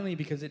 And finally,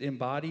 because it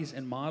embodies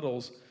and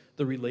models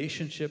the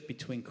relationship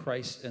between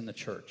Christ and the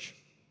church.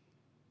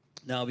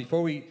 Now,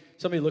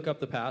 somebody look up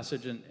the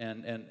passage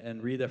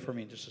and read that for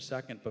me in just a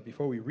second, but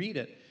before we read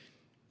it,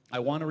 I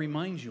want to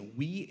remind you,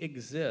 we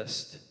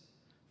exist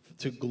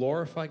to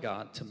glorify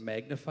God, to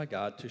magnify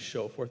God, to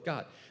show forth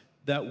God.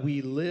 That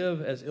we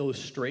live as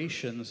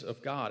illustrations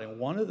of God. And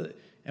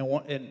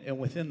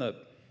within the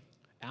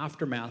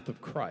aftermath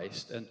of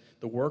Christ and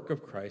the work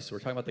of Christ, so we're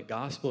talking about the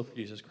gospel of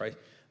Jesus Christ,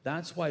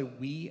 that's why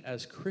we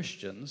as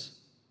Christians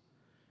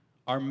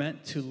are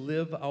meant to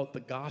live out the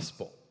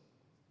gospel.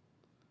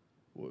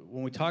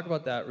 When we talk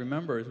about that,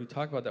 remember, as we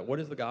talk about that, what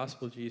is the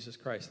gospel of Jesus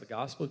Christ? The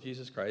gospel of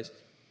Jesus Christ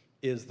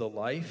is the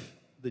life,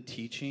 the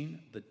teaching,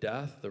 the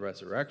death, the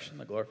resurrection,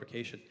 the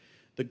glorification,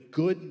 the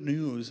good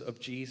news of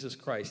Jesus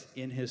Christ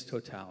in his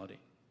totality.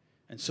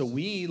 And so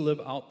we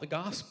live out the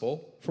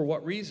gospel for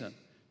what reason?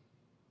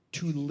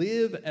 To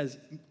live as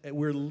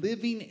we're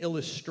living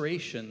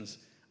illustrations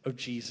of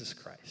Jesus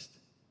Christ.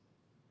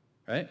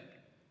 Right?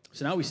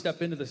 So now we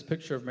step into this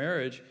picture of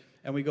marriage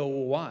and we go,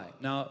 well, why?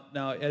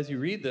 Now as you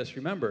read this,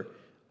 remember,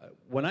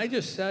 what I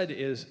just said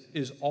is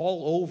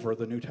all over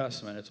the New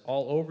Testament. It's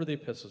all over the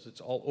epistles.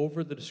 It's all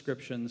over the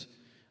descriptions.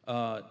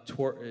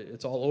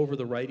 It's all over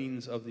the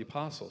writings of the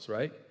apostles,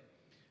 right?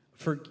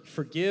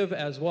 Forgive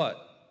as what?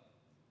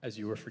 As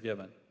you were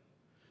forgiven.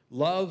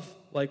 Love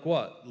like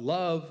what?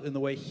 Love in the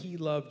way he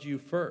loved you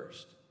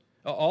first.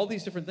 All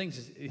these different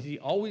things. He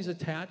always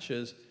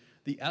attaches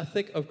the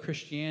ethic of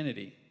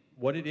Christianity,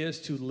 what it is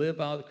to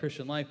live out the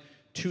Christian life,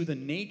 to the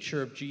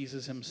nature of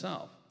Jesus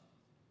himself.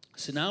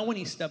 So now when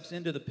he steps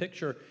into the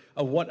picture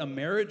of what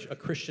a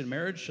Christian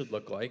marriage should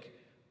look like,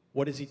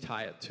 what does he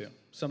tie it to?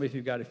 Somebody, if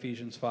you've got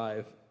Ephesians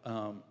 5,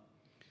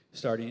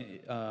 starting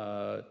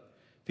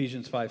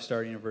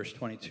in verse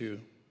 22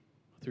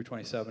 through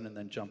 27, and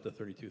then jump to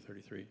 32,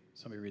 33.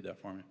 Somebody read that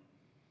for me.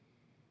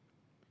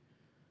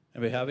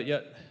 Anybody have it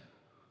yet?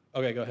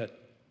 Okay, go ahead.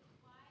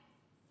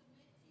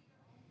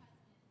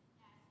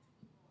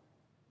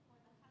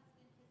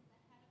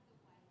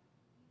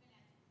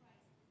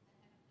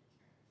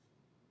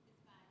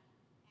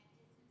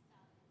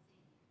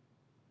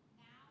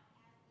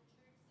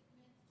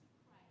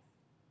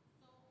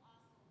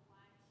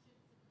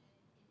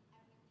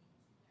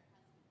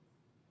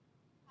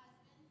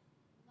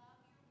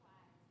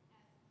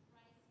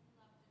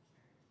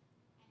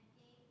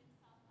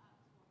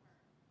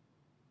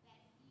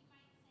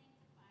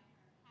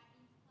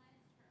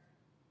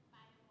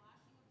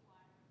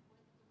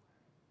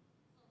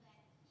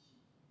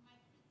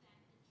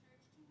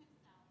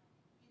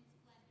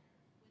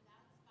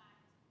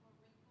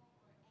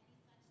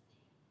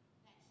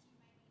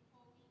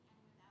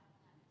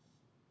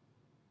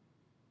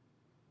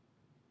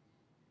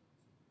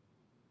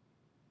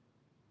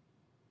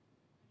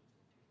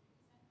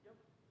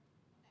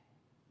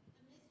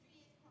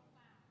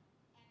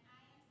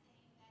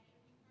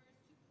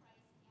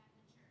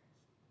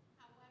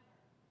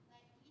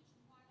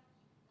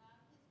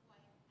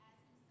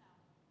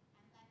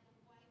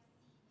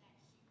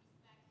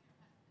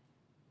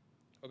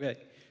 Okay,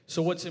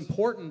 so what's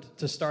important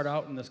to start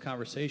out in this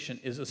conversation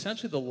is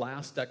essentially the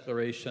last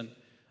declaration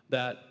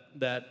that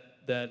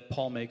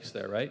Paul makes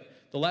there, right?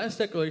 The last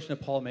declaration that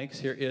Paul makes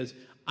here is,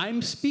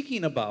 I'm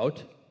speaking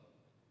about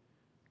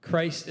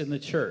Christ in the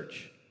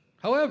church.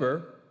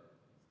 However,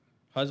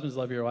 husbands,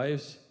 love your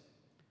wives,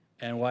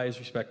 and wives,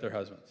 respect their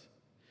husbands.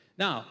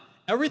 Now,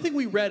 everything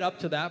we read up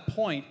to that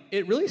point,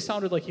 it really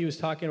sounded like he was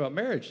talking about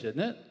marriage,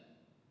 didn't it?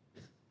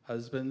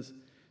 Husbands,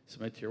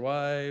 submit to your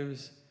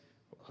wives.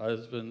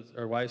 Husbands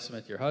or wives,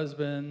 submit to your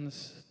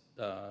husbands.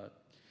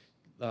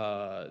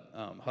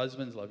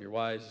 Husbands, love your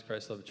wives as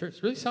Christ loved the church.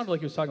 It really sounded like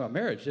he was talking about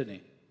marriage, didn't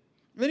he?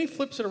 And then he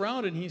flips it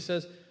around and he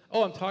says,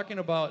 "Oh, I'm talking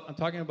about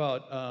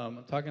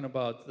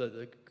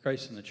the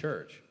Christ in the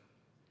church."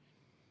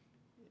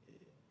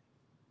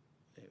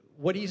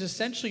 What he's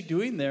essentially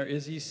doing there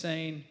is he's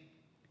saying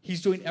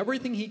he's doing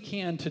everything he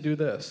can to do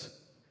this.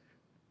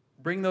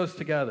 Bring those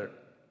together.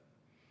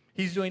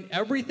 He's doing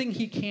everything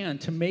he can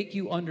to make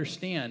you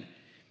understand,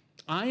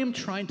 I am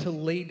trying to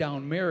lay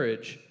down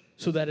marriage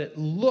so that it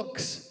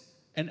looks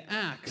and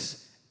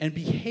acts and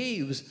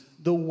behaves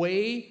the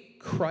way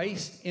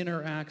Christ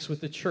interacts with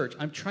the church.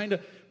 I'm trying to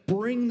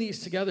bring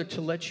these together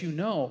to let you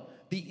know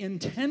the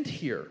intent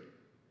here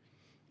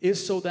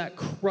is so that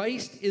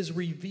Christ is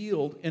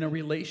revealed in a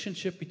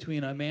relationship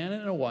between a man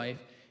and a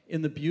wife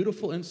in the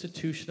beautiful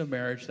institution of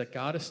marriage that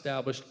God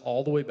established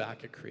all the way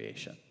back at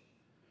creation.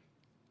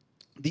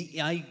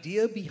 The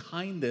idea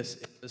behind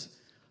this is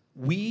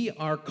we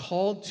are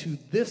called to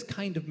this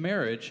kind of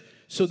marriage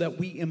so that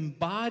we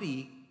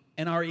embody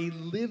and are a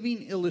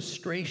living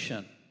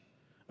illustration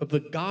of the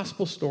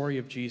gospel story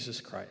of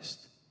Jesus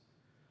Christ.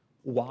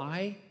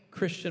 Why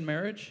Christian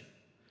marriage?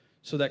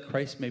 So that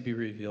Christ may be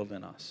revealed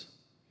in us.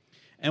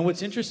 And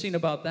what's interesting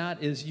about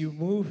that is you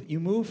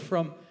move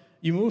from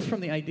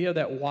the idea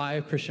that why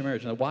of Christian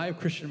marriage. And the why of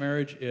Christian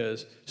marriage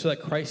is so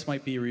that Christ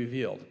might be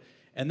revealed.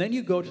 And then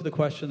you go to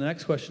the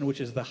next question,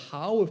 which is the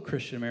how of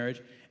Christian marriage,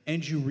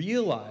 and you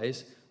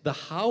realize the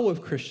how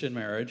of Christian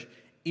marriage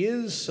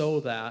is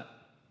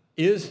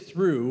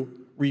through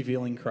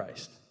revealing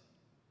Christ.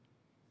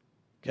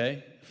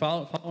 Okay?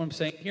 Follow what I'm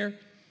saying here?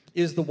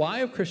 Is the why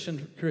of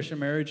Christian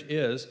marriage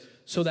is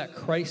so that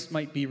Christ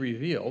might be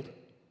revealed.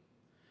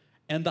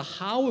 And the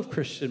how of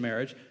Christian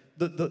marriage,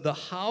 the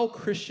how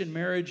Christian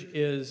marriage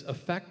is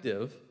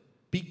effective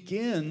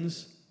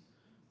begins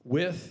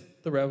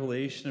with the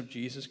revelation of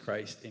Jesus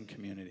Christ in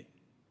community.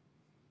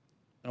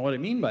 And what I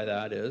mean by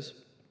that is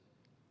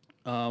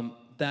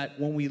that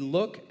when we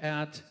look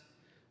at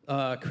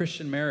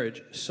Christian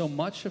marriage, so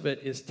much of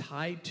it is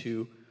tied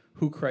to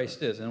who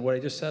Christ is. And what I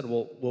just said,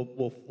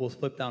 we'll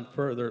flip down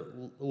further,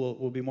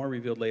 will be more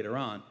revealed later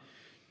on.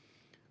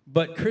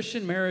 But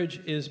Christian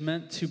marriage is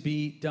meant to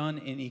be done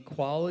in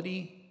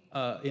equality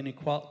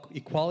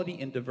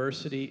in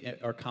diversity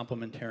or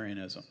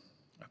complementarianism.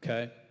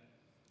 Okay?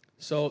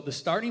 So the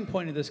starting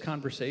point of this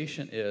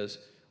conversation is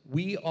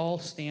we all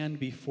stand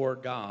before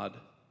God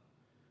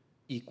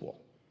equal.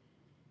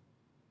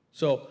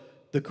 So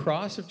the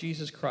cross of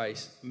Jesus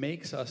Christ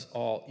makes us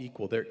all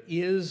equal. There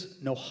is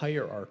no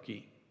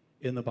hierarchy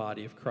in the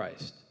body of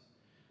Christ.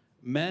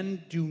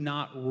 Men do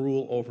not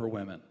rule over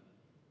women.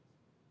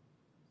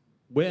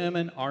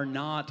 Women are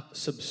not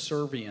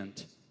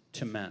subservient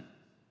to men.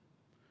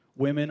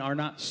 Women are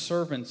not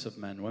servants of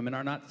men. Women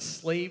are not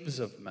slaves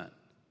of men.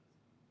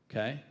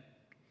 Okay?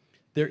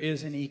 There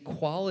is an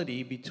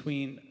equality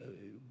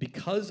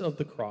because of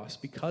the cross,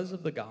 because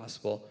of the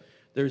gospel,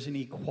 there's an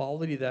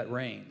equality that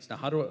reigns. Now,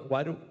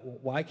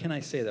 why can I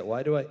say that?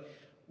 Why do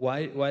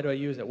I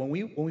use that? When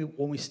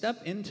we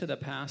step into the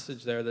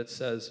passage there that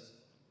says,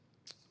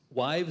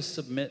 "Wives,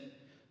 submit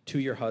to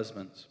your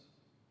husbands,"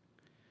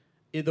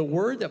 the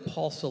word that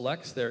Paul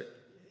selects there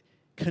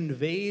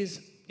conveys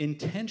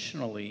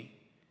intentionally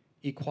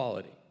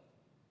equality.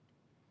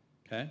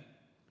 Okay?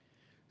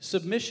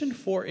 Submission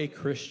for a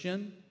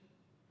Christian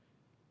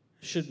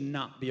should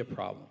not be a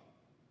problem.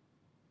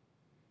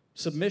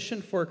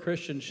 Submission for a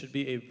Christian should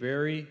be a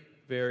very,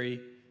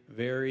 very,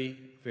 very,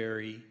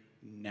 very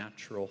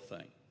natural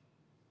thing.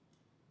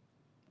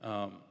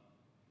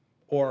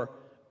 Or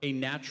a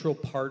natural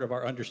part of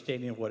our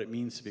understanding of what it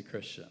means to be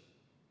Christian.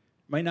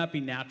 It might not be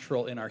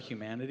natural in our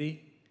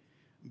humanity,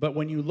 but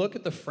when you look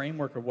at the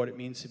framework of what it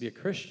means to be a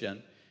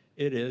Christian,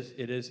 it is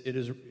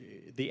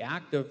the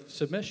act of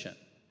submission.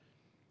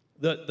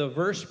 The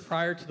verse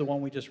prior to the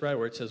one we just read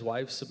where it says,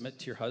 "Wives, submit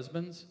to your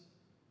husbands,"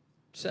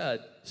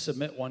 said,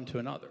 "Submit one to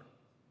another."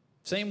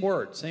 Same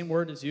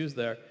word is used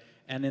there.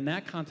 And in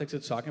that context,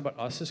 it's talking about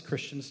us as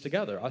Christians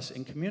together, us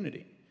in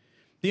community.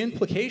 The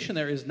implication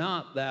there is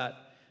not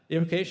that,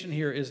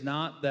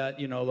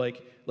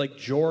 like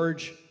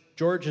George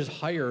is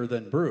higher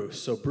than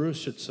Bruce, so Bruce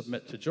should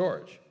submit to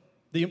George.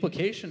 The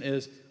implication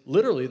is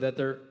literally that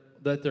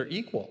they're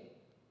equal.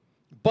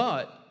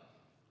 But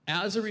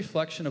as a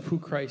reflection of who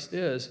Christ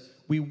is,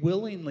 we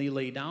willingly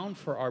lay down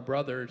for our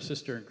brother or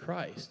sister in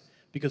Christ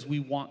because we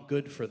want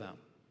good for them.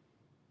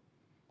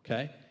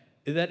 Okay?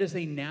 That is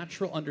a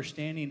natural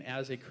understanding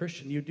as a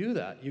Christian. You do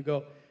that. You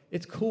go,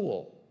 it's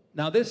cool.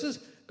 Now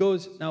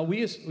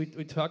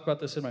we talk about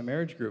this in my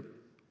marriage group.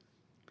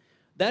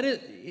 That is,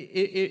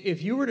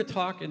 if you were to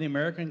talk in the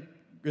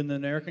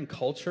American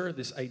culture,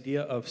 this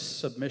idea of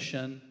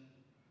submission,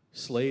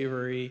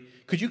 slavery,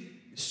 could you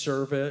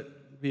serve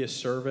it, be a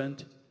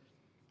servant?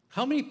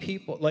 How many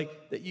people,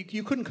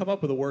 you couldn't come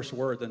up with a worse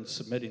word than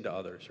submitting to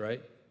others,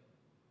 right?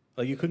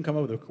 Like, you couldn't come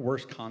up with a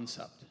worse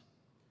concept.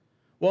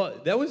 Well,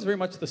 that was very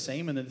much the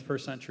same in the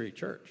first century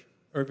church,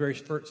 or very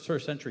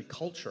first century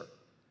culture.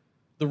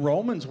 The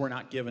Romans were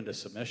not given to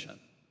submission.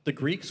 The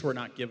Greeks were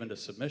not given to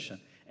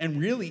submission. And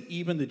really,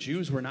 even the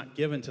Jews were not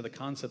given to the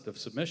concept of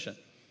submission.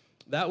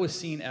 That was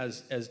seen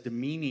as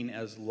demeaning,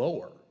 as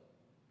lower.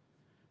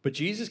 But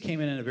Jesus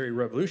came in a very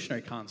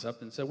revolutionary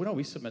concept and said, well, no,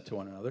 we submit to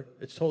one another.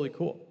 It's totally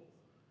cool.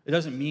 It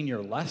doesn't mean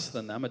you're less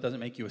than them. It doesn't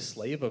make you a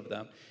slave of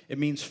them. It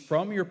means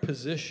from your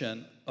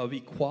position of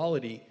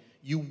equality,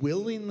 you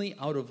willingly,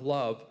 out of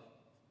love,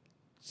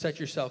 set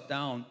yourself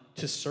down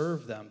to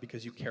serve them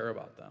because you care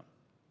about them.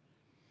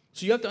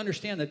 So you have to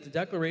understand that the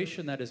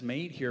declaration that is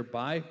made here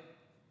by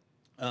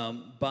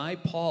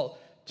Paul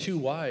to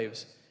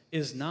wives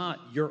is not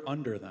you're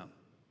under them.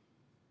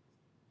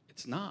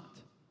 It's not.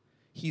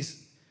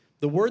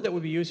 The word that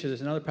would be used here,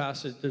 there's another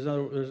passage, there's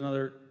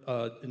another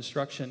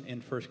instruction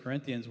in 1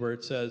 Corinthians where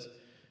it says,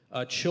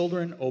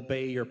 children,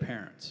 obey your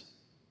parents.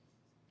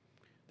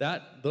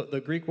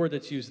 The Greek word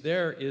that's used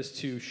there is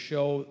to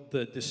show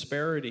the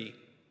disparity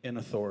in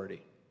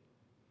authority.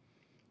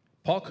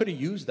 Paul could have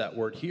used that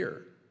word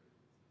here,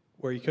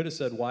 where he could have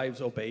said,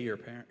 wives, obey your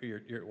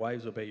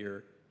wives, obey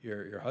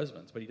your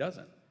husbands, but he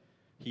doesn't.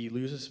 He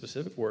uses a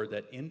specific word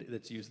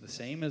that's used the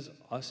same as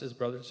us as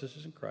brothers and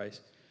sisters in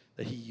Christ,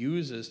 that he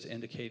uses to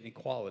indicate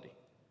equality.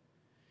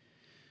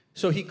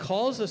 So he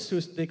calls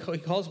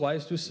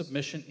wives to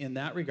submission in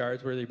that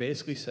regard, where they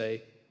basically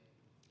say,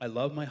 I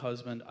love my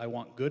husband, I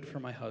want good for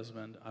my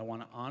husband, I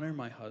want to honor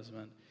my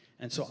husband,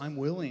 and so I'm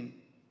willing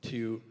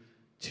to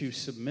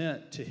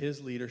submit to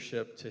his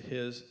leadership, to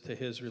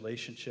his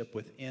relationship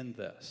within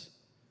this.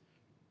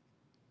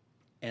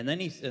 And then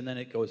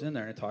it goes in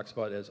there and it talks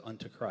about it as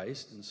unto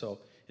Christ, and so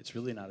it's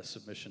really not a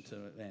submission to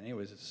man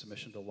anyways, it's a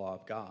submission to the law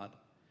of God.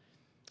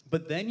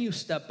 But then you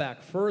step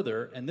back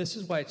further, and this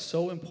is why it's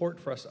so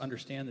important for us to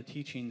understand the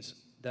teachings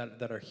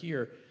that are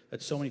here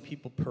that so many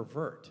people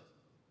pervert.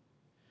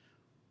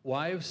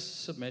 Wives,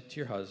 submit to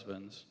your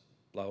husbands,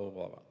 blah, blah,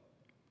 blah, blah.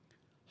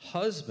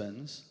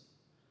 Husbands,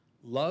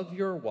 love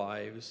your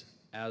wives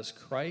as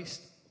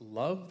Christ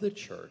loved the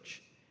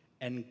church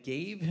and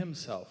gave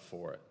himself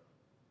for it.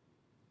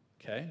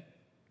 Okay?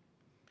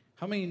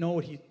 How many know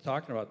what he's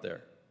talking about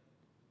there?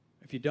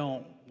 If you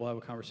don't, we'll have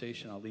a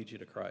conversation. I'll lead you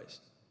to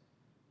Christ.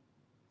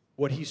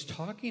 What he's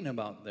talking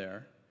about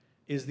there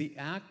is the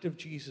act of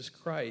Jesus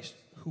Christ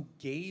who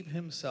gave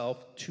himself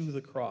to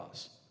the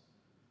cross.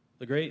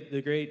 The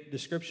great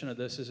description of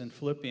this is in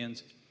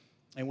Philippians,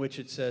 in which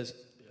it says,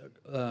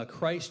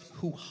 Christ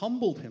who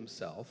humbled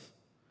himself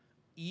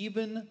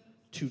even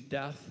to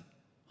death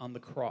on the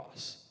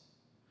cross.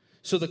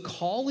 So the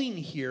calling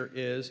here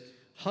is,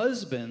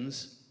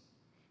 husbands,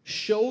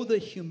 show the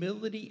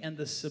humility and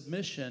the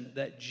submission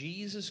that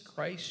Jesus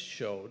Christ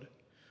showed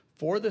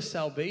for the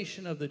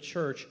salvation of the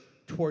church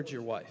towards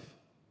your wife.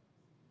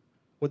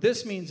 What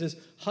this means is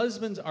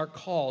husbands are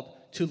called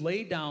to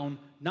lay down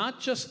not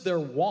just their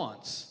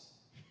wants,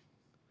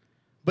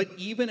 but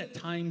even at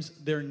times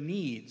their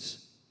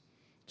needs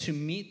to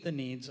meet the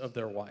needs of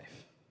their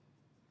wife.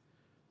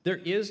 There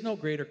is no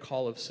greater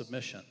call of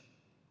submission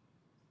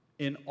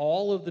in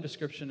all of the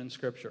description in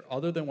Scripture,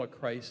 other than what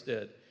Christ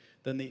did,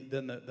 than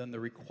the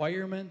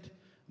requirement,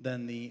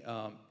 than the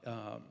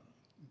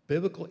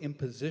biblical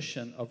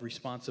imposition of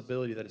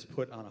responsibility that is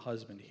put on a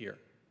husband here.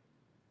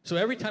 So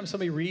every time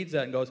somebody reads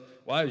that and goes,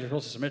 "Wives, you're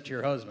supposed to submit to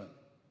your husband."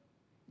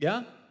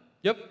 Yeah?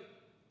 Yep.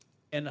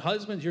 And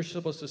husbands, you're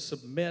supposed to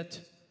submit,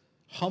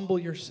 humble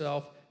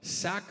yourself,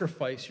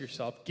 sacrifice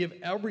yourself, give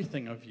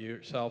everything of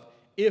yourself,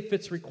 if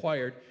it's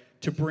required,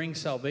 to bring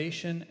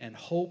salvation and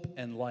hope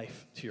and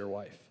life to your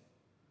wife.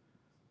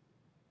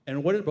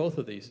 And what are both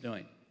of these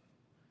doing?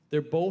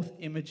 They're both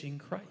imaging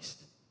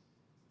Christ.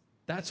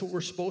 That's what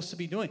we're supposed to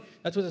be doing.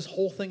 That's what this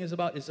whole thing is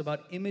about. It's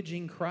about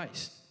imaging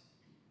Christ.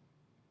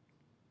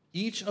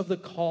 Each of the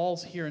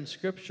calls here in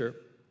Scripture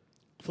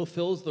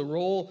fulfills the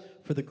role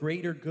for the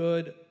greater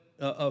good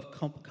of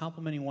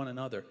complementing one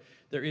another.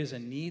 There is a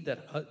need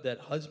that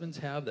husbands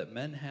have, that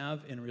men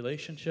have in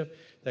relationship,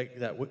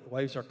 that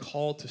wives are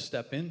called to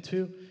step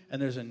into,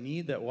 and there's a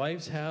need that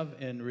wives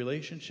have in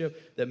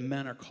relationship that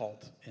men are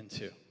called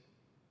into.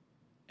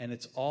 And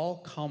it all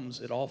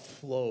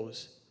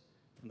flows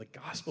from the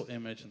gospel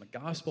image and the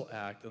gospel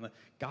act and the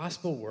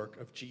gospel work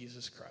of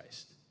Jesus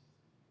Christ.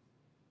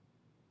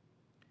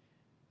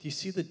 Do you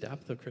see the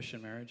depth of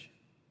Christian marriage?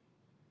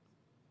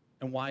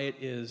 And why it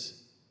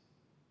is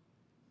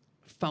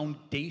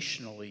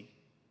foundationally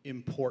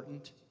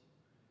important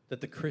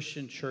that the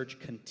Christian church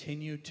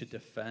continue to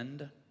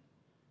defend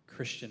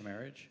Christian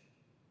marriage?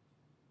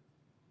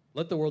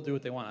 Let the world do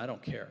what they want. I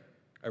don't care.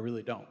 I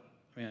really don't.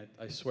 I mean,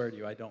 I swear to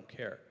you, I don't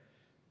care.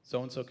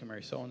 So-and-so can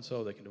marry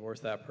so-and-so, they can divorce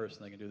that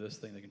person, they can do this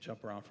thing, they can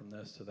jump around from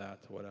this to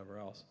that to whatever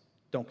else.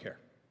 Don't care.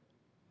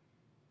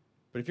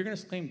 But if you're going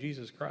to claim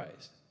Jesus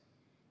Christ,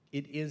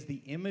 it is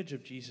the image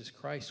of Jesus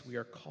Christ we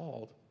are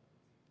called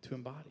to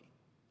embody.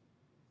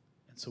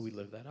 And so we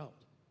live that out.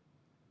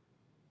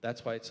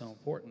 That's why it's so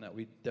important that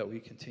we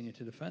continue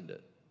to defend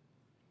it.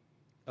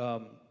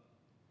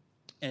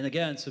 And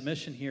again,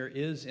 submission here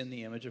is in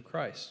the image of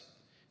Christ.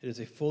 It is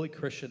a fully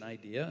Christian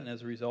idea, and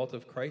as a result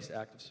of Christ's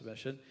act of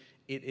submission,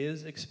 it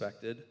is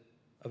expected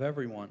of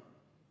everyone.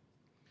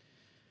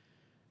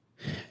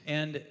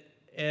 And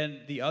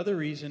the other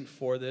reason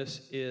for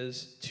this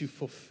is to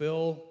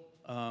fulfill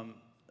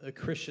a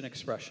Christian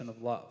expression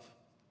of love.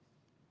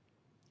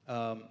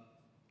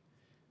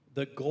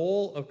 The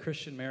goal of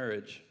Christian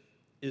marriage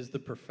is the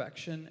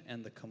perfection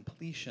and the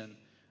completion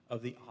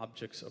of the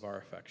objects of our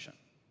affection.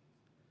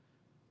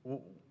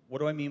 What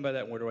do I mean by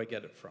that? Where do I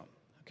get it from?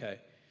 Okay,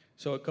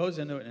 so it goes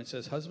into it and it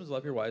says, husbands,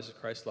 love your wives as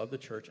Christ loved the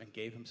church and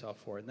gave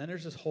himself for it. And then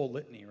there's this whole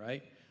litany,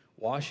 right?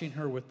 Washing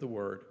her with the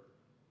word,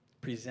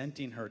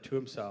 presenting her to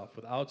himself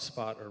without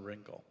spot or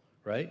wrinkle,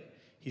 right?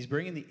 He's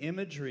bringing the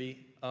imagery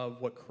of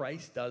what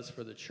Christ does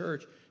for the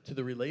church to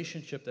the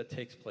relationship that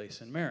takes place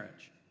in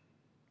marriage,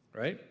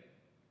 right?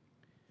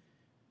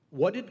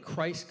 What did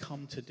Christ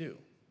come to do?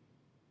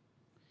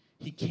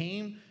 He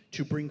came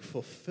to bring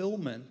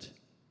fulfillment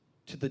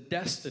to the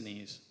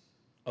destinies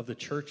of the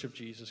church of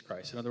Jesus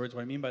Christ. In other words,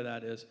 what I mean by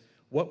that is,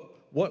 what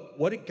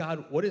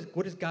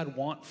does God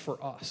want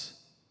for us?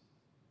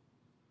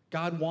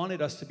 God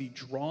wanted us to be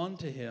drawn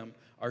to him,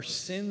 our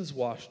sins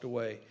washed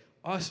away,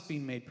 us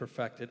being made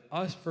perfected,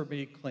 us for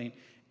being clean,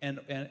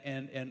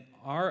 and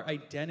our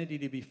identity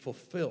to be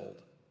fulfilled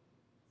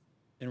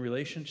in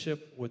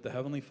relationship with the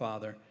Heavenly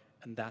Father,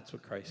 and that's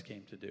what Christ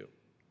came to do.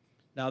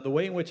 Now, the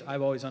way in which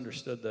I've always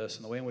understood this,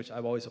 and the way in which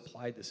I've always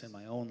applied this in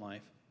my own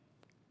life,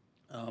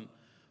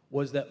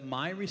 was that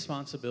my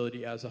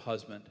responsibility as a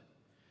husband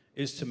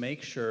is to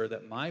make sure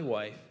that my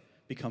wife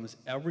becomes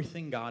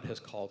everything God has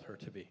called her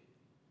to be.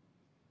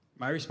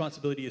 My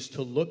responsibility is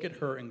to look at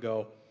her and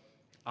go,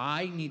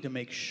 I need to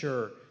make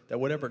sure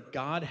that whatever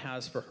God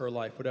has for her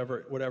life,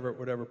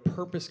 whatever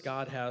purpose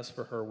God has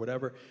for her,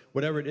 whatever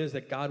it is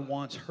that God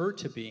wants her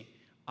to be,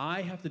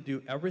 I have to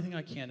do everything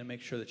I can to make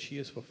sure that she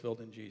is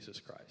fulfilled in Jesus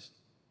Christ.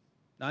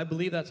 Now, I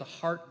believe that's a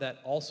heart that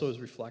also is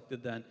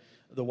reflected then.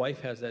 The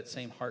wife has that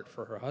same heart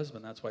for her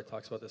husband. That's why it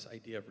talks about this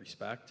idea of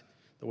respect,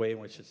 the way in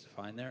which it's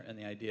defined there, and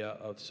the idea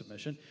of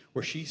submission,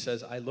 where she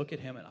says, I look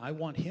at him and I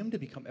want him to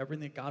become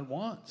everything that God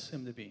wants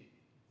him to be.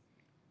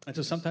 And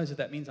so sometimes if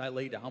that means I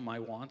lay down my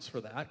wants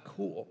for that,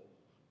 cool.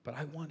 But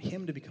I want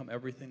him to become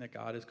everything that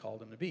God has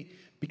called him to be,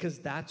 because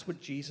that's what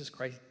Jesus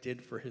Christ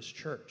did for his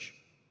church.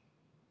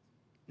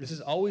 This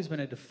has always been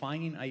a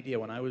defining idea.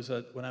 When I was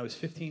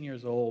 15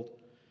 years old,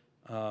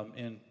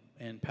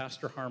 in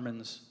Pastor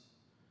Harmon's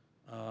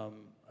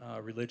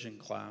religion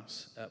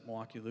class at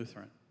Milwaukee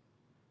Lutheran,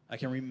 I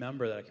can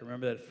remember that. I can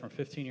remember that from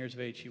 15 years of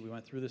age, we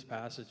went through this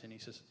passage, and he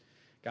says,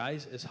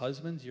 guys, as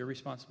husbands, your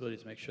responsibility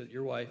is to make sure that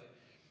your wife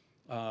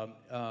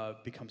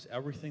becomes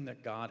everything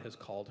that God has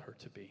called her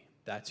to be.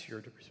 That's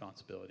your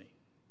responsibility.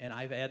 And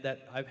I've had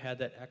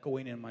that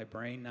echoing in my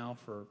brain now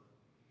for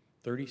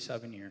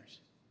 37 years.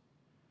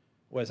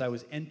 As I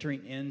was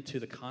entering into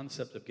the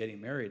concept of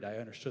getting married, I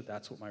understood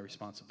that's what my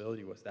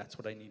responsibility was. That's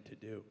what I need to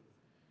do.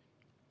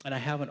 And I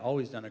haven't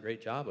always done a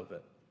great job of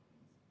it.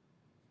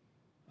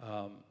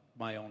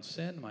 My own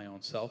sin, my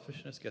own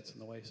selfishness gets in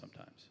the way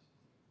sometimes.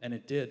 And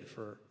it did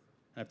and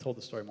I've told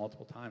the story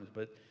multiple times,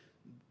 but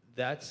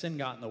that sin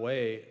got in the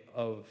way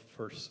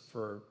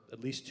for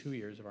at least 2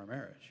 years of our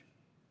marriage.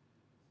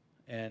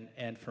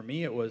 And for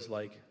me, it was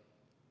like,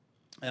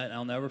 and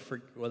I'll never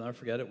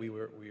forget it. We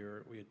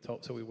had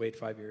told, so we waited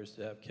 5 years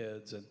to have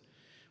kids, and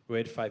we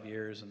waited 5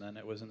 years, and then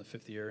it was in the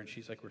 5th year, and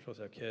she's like, we're supposed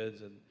to have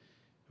kids, and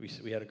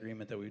we had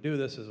agreement that we would do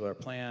this, this is our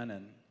plan,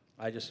 and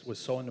I just was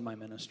so into my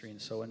ministry and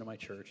so into my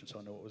church and so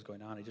into what was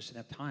going on. I just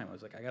didn't have time. I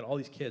was like, I got all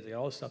these kids, I got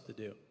all this stuff to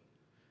do.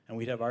 And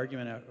we'd have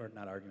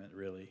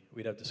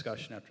we'd have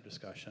discussion after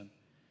discussion.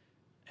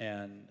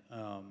 And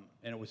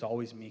it was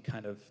always me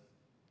kind of,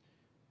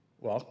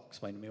 well,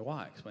 explain to me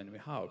why, explain to me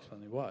how,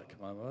 explain to me what,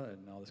 come on, what,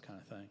 and all this kind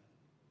of thing.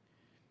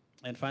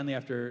 And finally,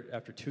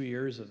 after 2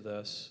 years of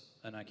this,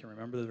 and I can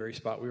remember the very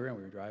spot we were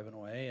driving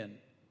away,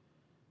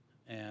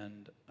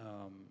 and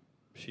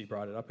she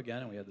brought it up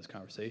again, and we had this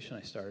conversation.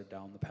 I started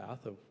down the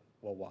path of,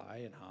 well,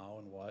 why and how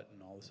and what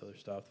and all this other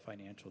stuff,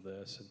 financial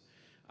this and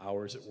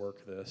hours at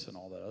work this and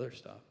all that other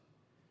stuff.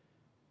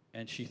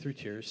 And she, through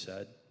tears,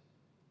 said,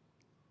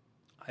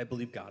 I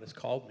believe God has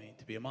called me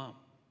to be a mom.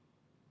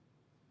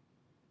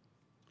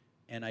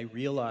 And I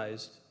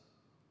realized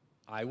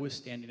I was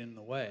standing in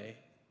the way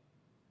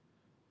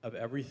of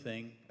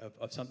everything,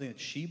 of something that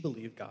she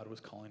believed God was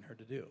calling her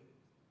to do.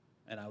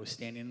 And I was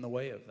standing in the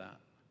way of that.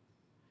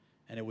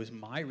 And it was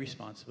my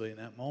responsibility in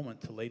that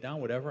moment to lay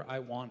down whatever I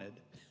wanted,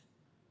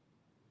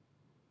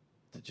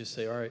 to just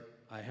say, all right,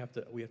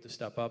 we have to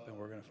step up, and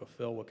we're going to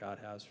fulfill what God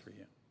has for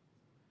you.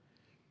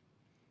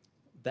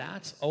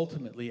 That's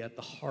ultimately at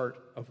the heart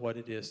of what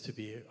it is to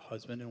be a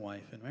husband and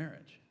wife in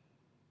marriage.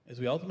 As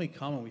we ultimately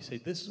come and we say,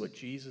 this is what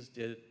Jesus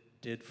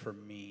did for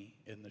me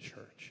in the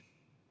church.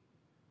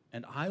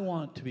 And I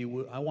want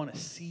to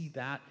see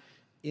that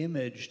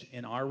imaged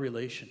in our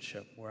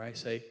relationship where I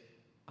say,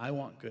 I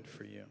want good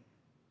for you.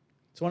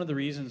 It's one of the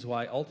reasons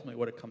why ultimately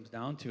what it comes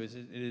down to is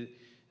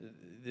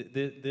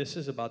this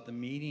is about the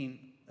meeting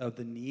of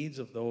the needs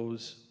of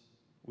those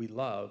we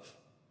love,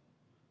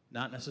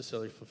 not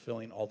necessarily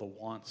fulfilling all the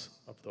wants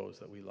of those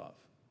that we love.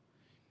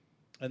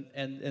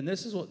 And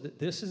this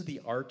is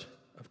the art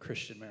of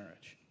Christian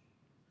marriage,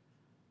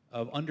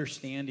 of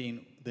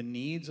understanding the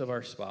needs of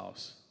our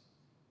spouse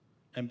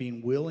and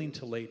being willing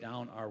to lay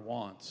down our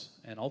wants.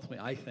 And ultimately,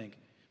 I think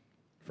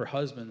for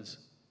husbands,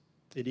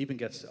 it even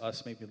gets to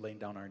us maybe laying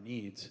down our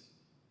needs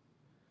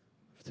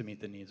to meet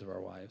the needs of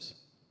our wives.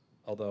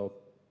 Although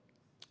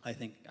I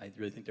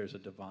really think there's a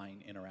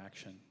divine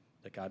interaction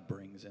that God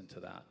brings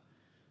into that.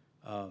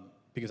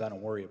 Because I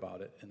don't worry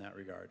about it in that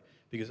regard.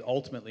 Because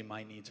ultimately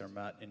my needs are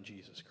met in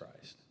Jesus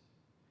Christ.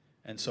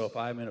 And so if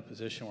I'm in a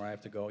position where I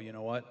have to go, you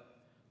know what?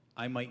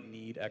 I might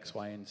need X,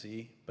 Y, and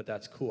Z, but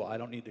that's cool. I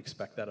don't need to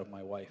expect that of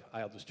my wife.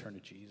 I'll just turn to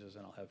Jesus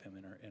and I'll have him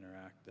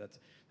interact.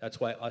 That's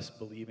why us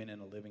believing in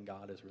a living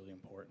God is really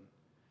important.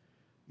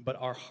 But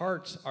our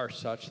hearts are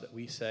such that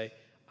we say,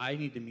 I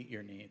need to meet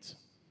your needs.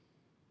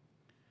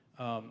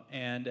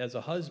 And as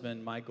a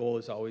husband, my goal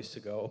is always to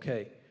go,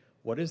 okay,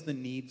 what is the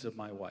needs of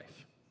my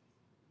wife?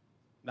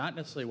 Not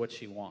necessarily what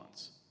she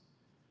wants.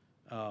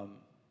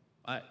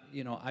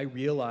 I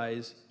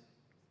realize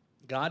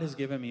God has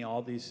given me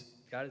all these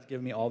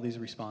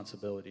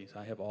responsibilities.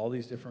 I have all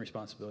these different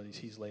responsibilities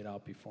he's laid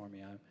out before me.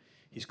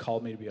 He's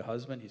called me to be a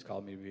husband. He's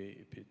called me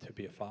to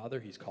be a father.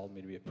 He's called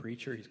me to be a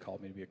preacher. He's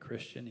called me to be a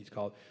Christian.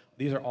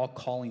 These are all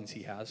callings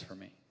he has for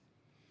me.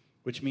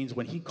 Which means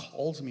when he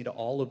calls me to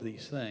all of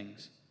these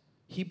things,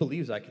 he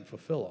believes I can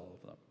fulfill all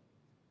of them.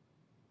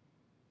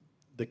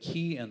 The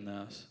key in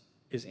this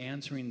is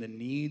answering the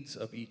needs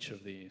of each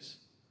of these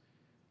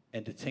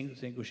and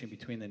distinguishing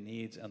between the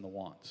needs and the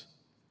wants.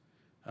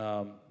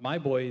 My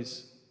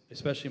boys,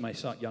 especially my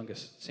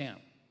youngest,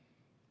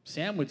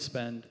 Sam would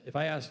spend, if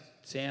I asked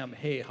Sam,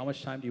 hey, how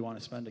much time do you want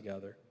to spend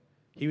together?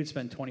 He would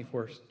spend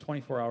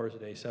 24 hours a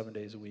day, 7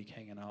 days a week,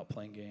 hanging out,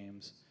 playing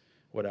games,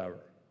 whatever.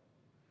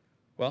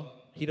 Well,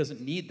 he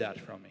doesn't need that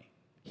from me.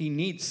 He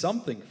needs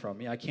something from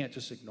me. I can't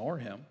just ignore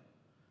him,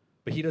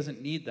 but he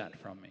doesn't need that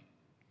from me.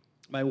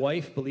 My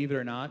wife, believe it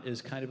or not,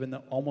 is kind of in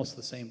almost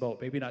the same boat.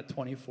 Maybe not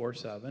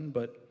 24/7,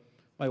 but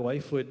my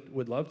wife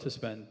would love to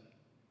spend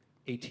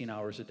 18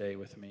 hours a day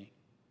with me,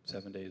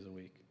 7 days a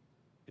week.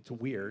 It's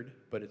weird,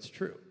 but it's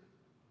true.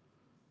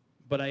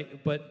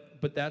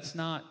 But that's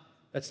not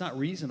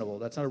reasonable.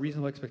 That's not a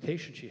reasonable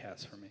expectation she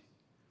has for me.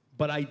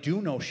 But I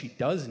do know she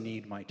does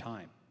need my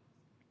time.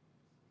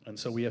 And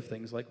so we have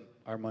things like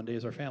our Monday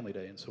is our family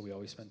day, and so we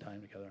always spend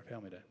time together on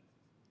family day.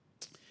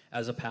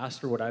 As a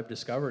pastor, what I've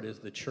discovered is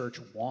the church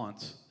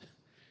wants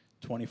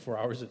 24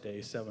 hours a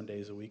day, 7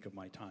 days a week of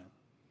my time.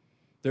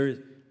 There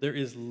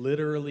is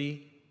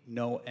literally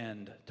no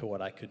end to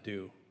what I could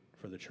do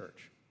for the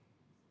church.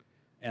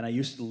 And I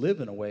used to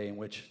live in a way in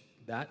which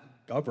that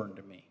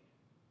governed me.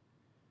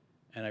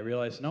 And I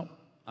realized, no,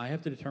 I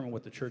have to determine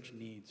what the church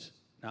needs,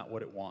 not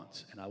what it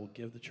wants. And I will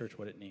give the church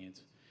what it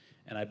needs.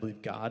 And I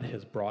believe God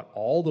has brought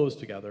all those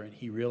together, and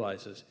he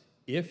realizes,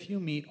 if you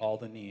meet all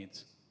the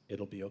needs,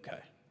 it'll be okay.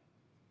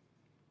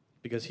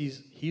 Because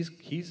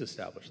he's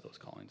established those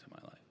callings in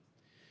my life.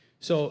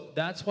 So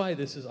that's why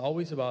this is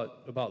always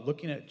about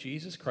looking at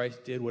Jesus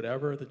Christ did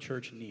whatever the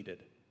church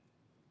needed.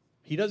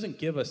 He doesn't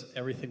give us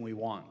everything we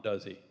want,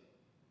 does he?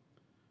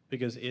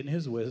 Because in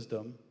his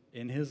wisdom,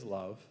 in his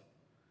love,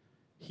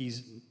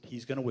 he's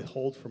going to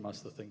withhold from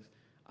us the things.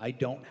 I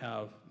don't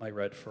have my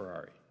red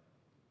Ferrari.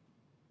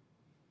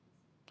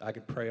 I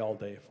could pray all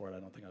day for it. I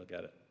don't think I'll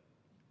get it.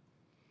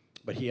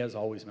 But he has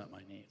always met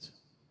my needs.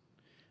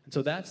 And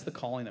so that's the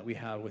calling that we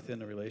have within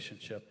the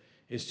relationship,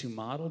 is to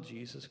model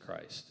Jesus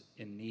Christ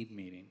in need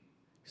meeting,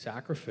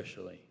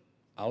 sacrificially,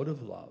 out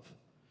of love,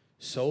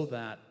 so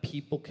that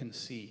people can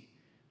see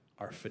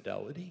our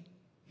fidelity,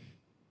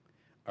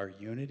 our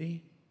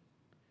unity,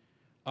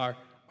 our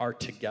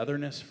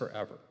togetherness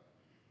forever.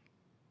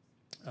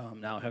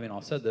 Now, having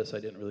all said this, I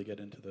didn't really get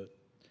into the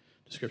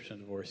description of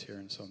divorce here,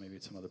 and so maybe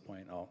at some other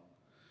point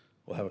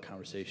we'll have a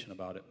conversation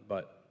about it.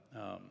 But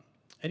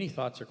any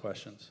thoughts or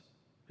questions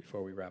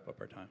before we wrap up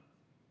our time?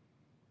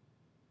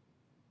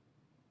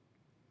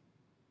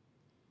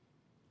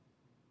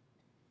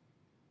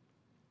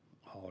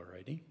 All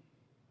righty.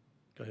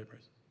 Go ahead,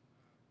 Bryce.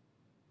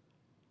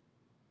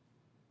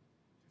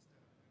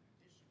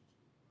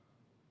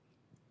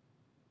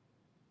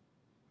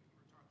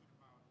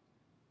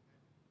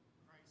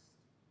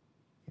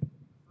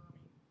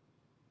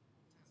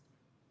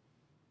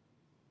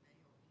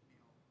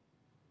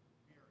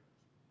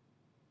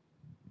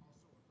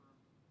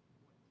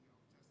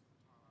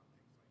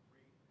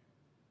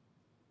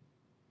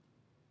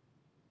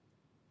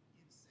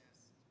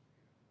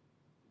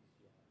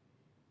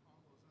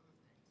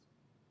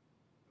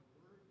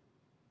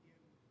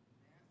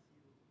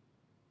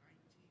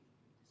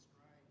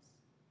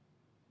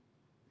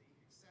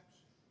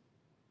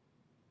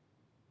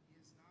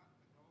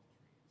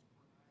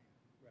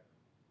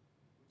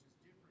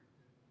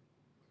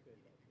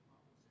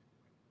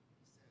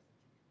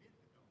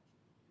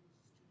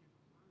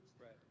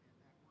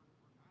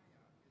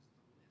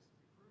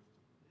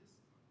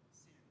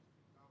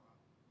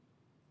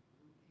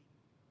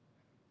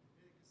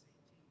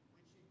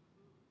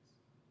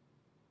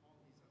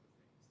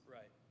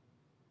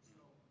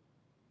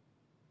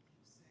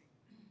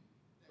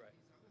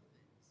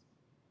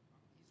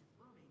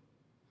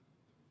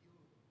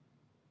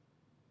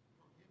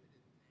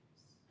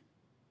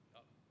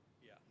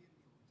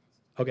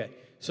 Okay,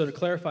 so to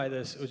clarify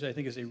this, which I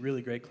think is a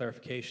really great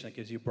clarification that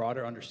gives you a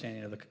broader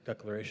understanding of the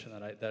declaration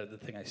that the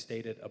thing I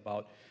stated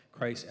about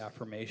Christ's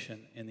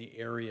affirmation in the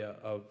area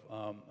of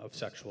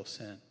sexual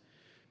sin.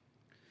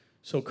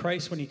 So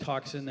Christ, when he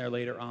talks in there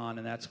later on,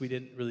 and we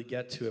didn't really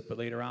get to it, but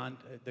later on,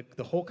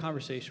 the whole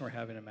conversation we're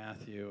having in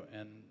Matthew,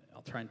 and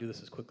I'll try and do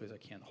this as quickly as I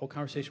can. The whole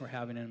conversation we're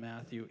having in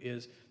Matthew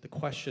is the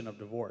question of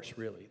divorce,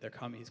 really.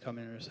 He's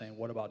coming in and saying,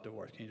 what about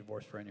divorce? Can you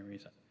divorce for any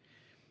reason?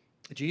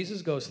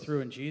 Jesus goes through,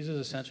 and Jesus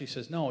essentially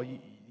says, no,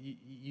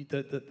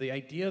 the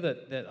idea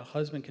that a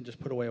husband can just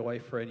put away a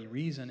wife for any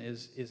reason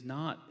is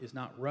not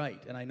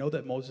right. And I know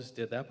that Moses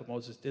did that, but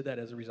Moses did that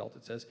as a result,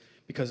 it says,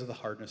 because of the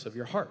hardness of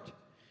your heart.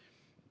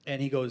 And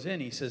he goes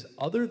in, he says,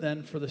 other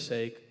than for the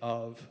sake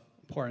of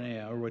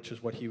porneia, which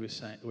is what he was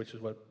saying, which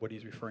is what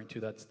he's referring to,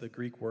 that's the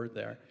Greek word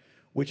there,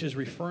 which is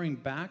referring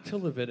back to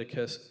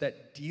Leviticus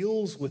that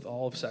deals with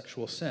all of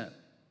sexual sin.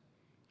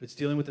 It's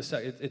dealing with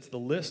it's the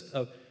list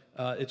of,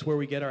 it's where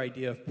we get our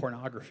idea of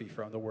pornography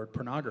from, the word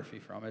pornography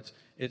from. It's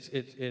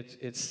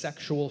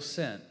sexual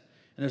sin.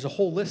 And there's a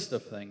whole list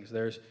of things.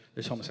 There's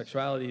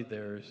homosexuality,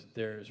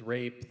 there's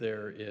rape,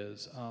 there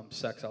is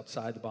sex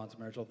outside the bonds of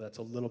marriage. That's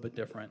a little bit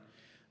different.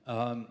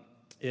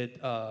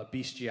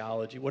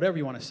 Bestiality, whatever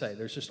you want to say.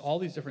 There's just all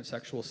these different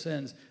sexual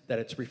sins that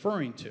it's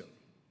referring to.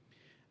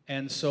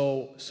 And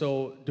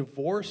so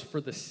divorce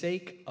for the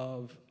sake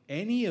of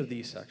any of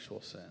these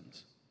sexual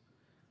sins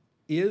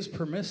is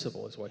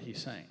permissible, is what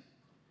he's saying.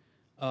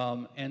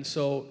 And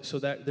so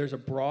that there's a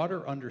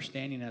broader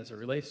understanding as it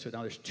relates to it.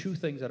 Now, there's two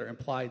things that are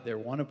implied there,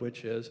 one of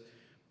which is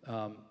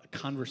a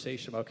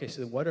conversation about, okay,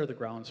 so what are the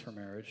grounds for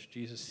marriage?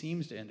 Jesus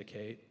seems to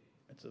indicate,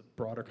 it's a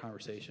broader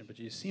conversation, but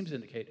Jesus seems to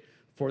indicate,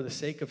 for the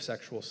sake of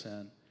sexual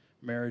sin,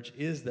 marriage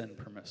is then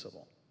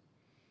permissible.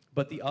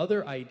 But the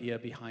other idea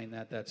behind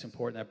that's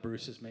important that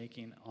Bruce is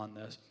making on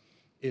this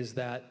is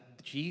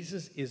that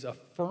Jesus is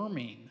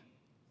affirming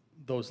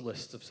those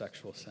lists of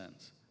sexual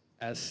sins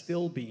as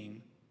still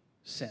being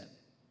sin.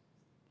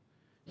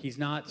 He's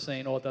not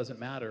saying, oh, it doesn't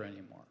matter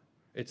anymore.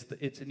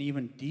 It's an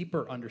even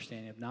deeper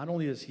understanding of not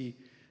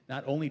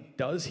only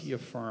does he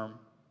affirm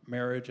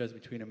marriage as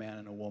between a man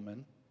and a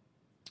woman,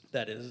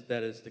 that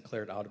is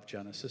declared out of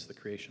Genesis, the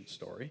creation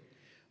story,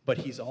 but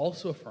he's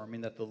also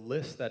affirming that the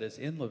list that is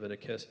in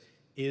Leviticus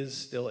is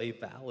still a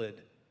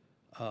valid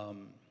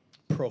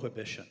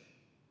prohibition.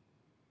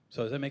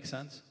 So does that make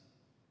sense?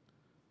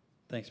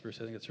 Thanks, Bruce.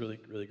 I think it's really,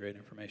 really great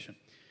information.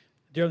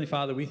 Dear Heavenly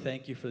Father, we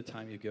thank you for the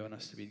time you've given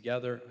us to be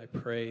together. I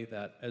pray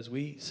that as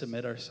we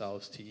submit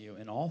ourselves to you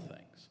in all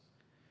things,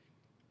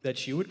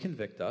 that you would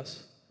convict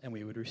us and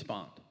we would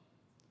respond.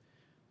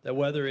 That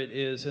whether it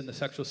is in the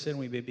sexual sin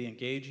we may be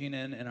engaging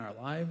in our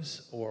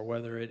lives, or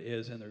whether it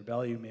is in the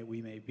rebellion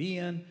we may be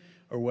in,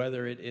 or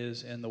whether it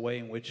is in the way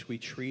in which we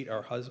treat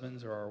our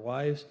husbands or our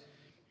wives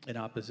in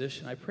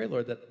opposition, I pray,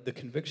 Lord, that the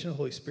conviction of the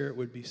Holy Spirit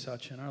would be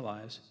such in our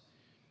lives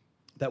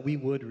that we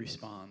would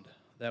respond,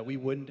 that we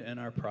wouldn't in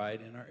our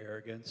pride, in our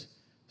arrogance,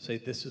 say,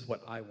 this is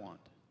what I want.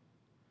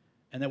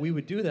 And that we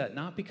would do that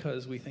not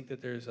because we think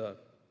that there's a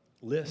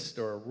list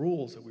or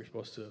rules that we're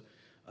supposed to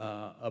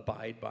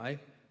abide by,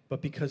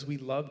 but because we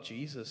love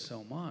Jesus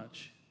so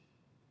much,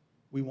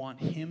 we want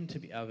him to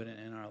be evident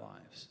in our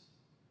lives.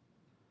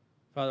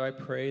 Father, I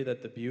pray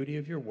that the beauty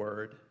of your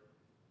word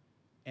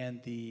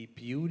and the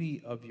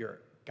beauty of your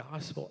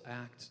gospel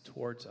act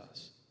towards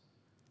us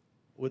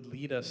would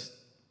lead us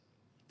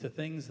to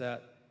things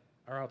that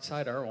are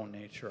outside our own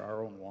nature,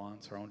 our own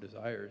wants, our own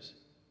desires,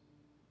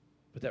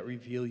 but that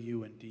reveal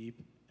you in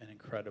deep and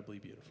incredibly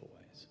beautiful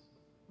ways.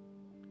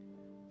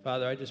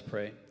 Father, I just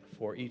pray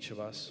for each of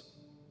us,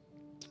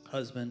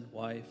 husband,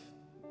 wife,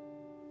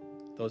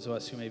 those of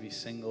us who may be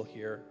single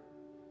here,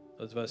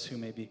 those of us who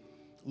may be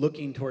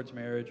looking towards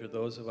marriage, or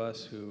those of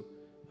us who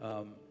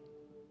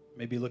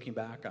may be looking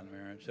back on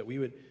marriage, that we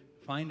would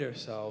find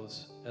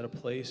ourselves at a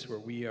place where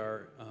we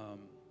are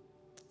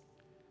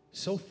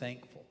so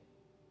thankful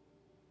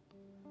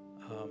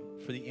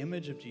for the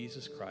image of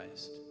Jesus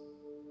Christ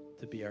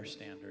to be our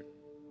standard.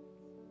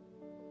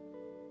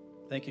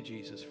 Thank you,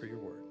 Jesus, for your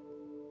word.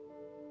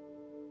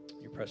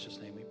 In your precious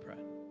name we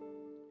pray.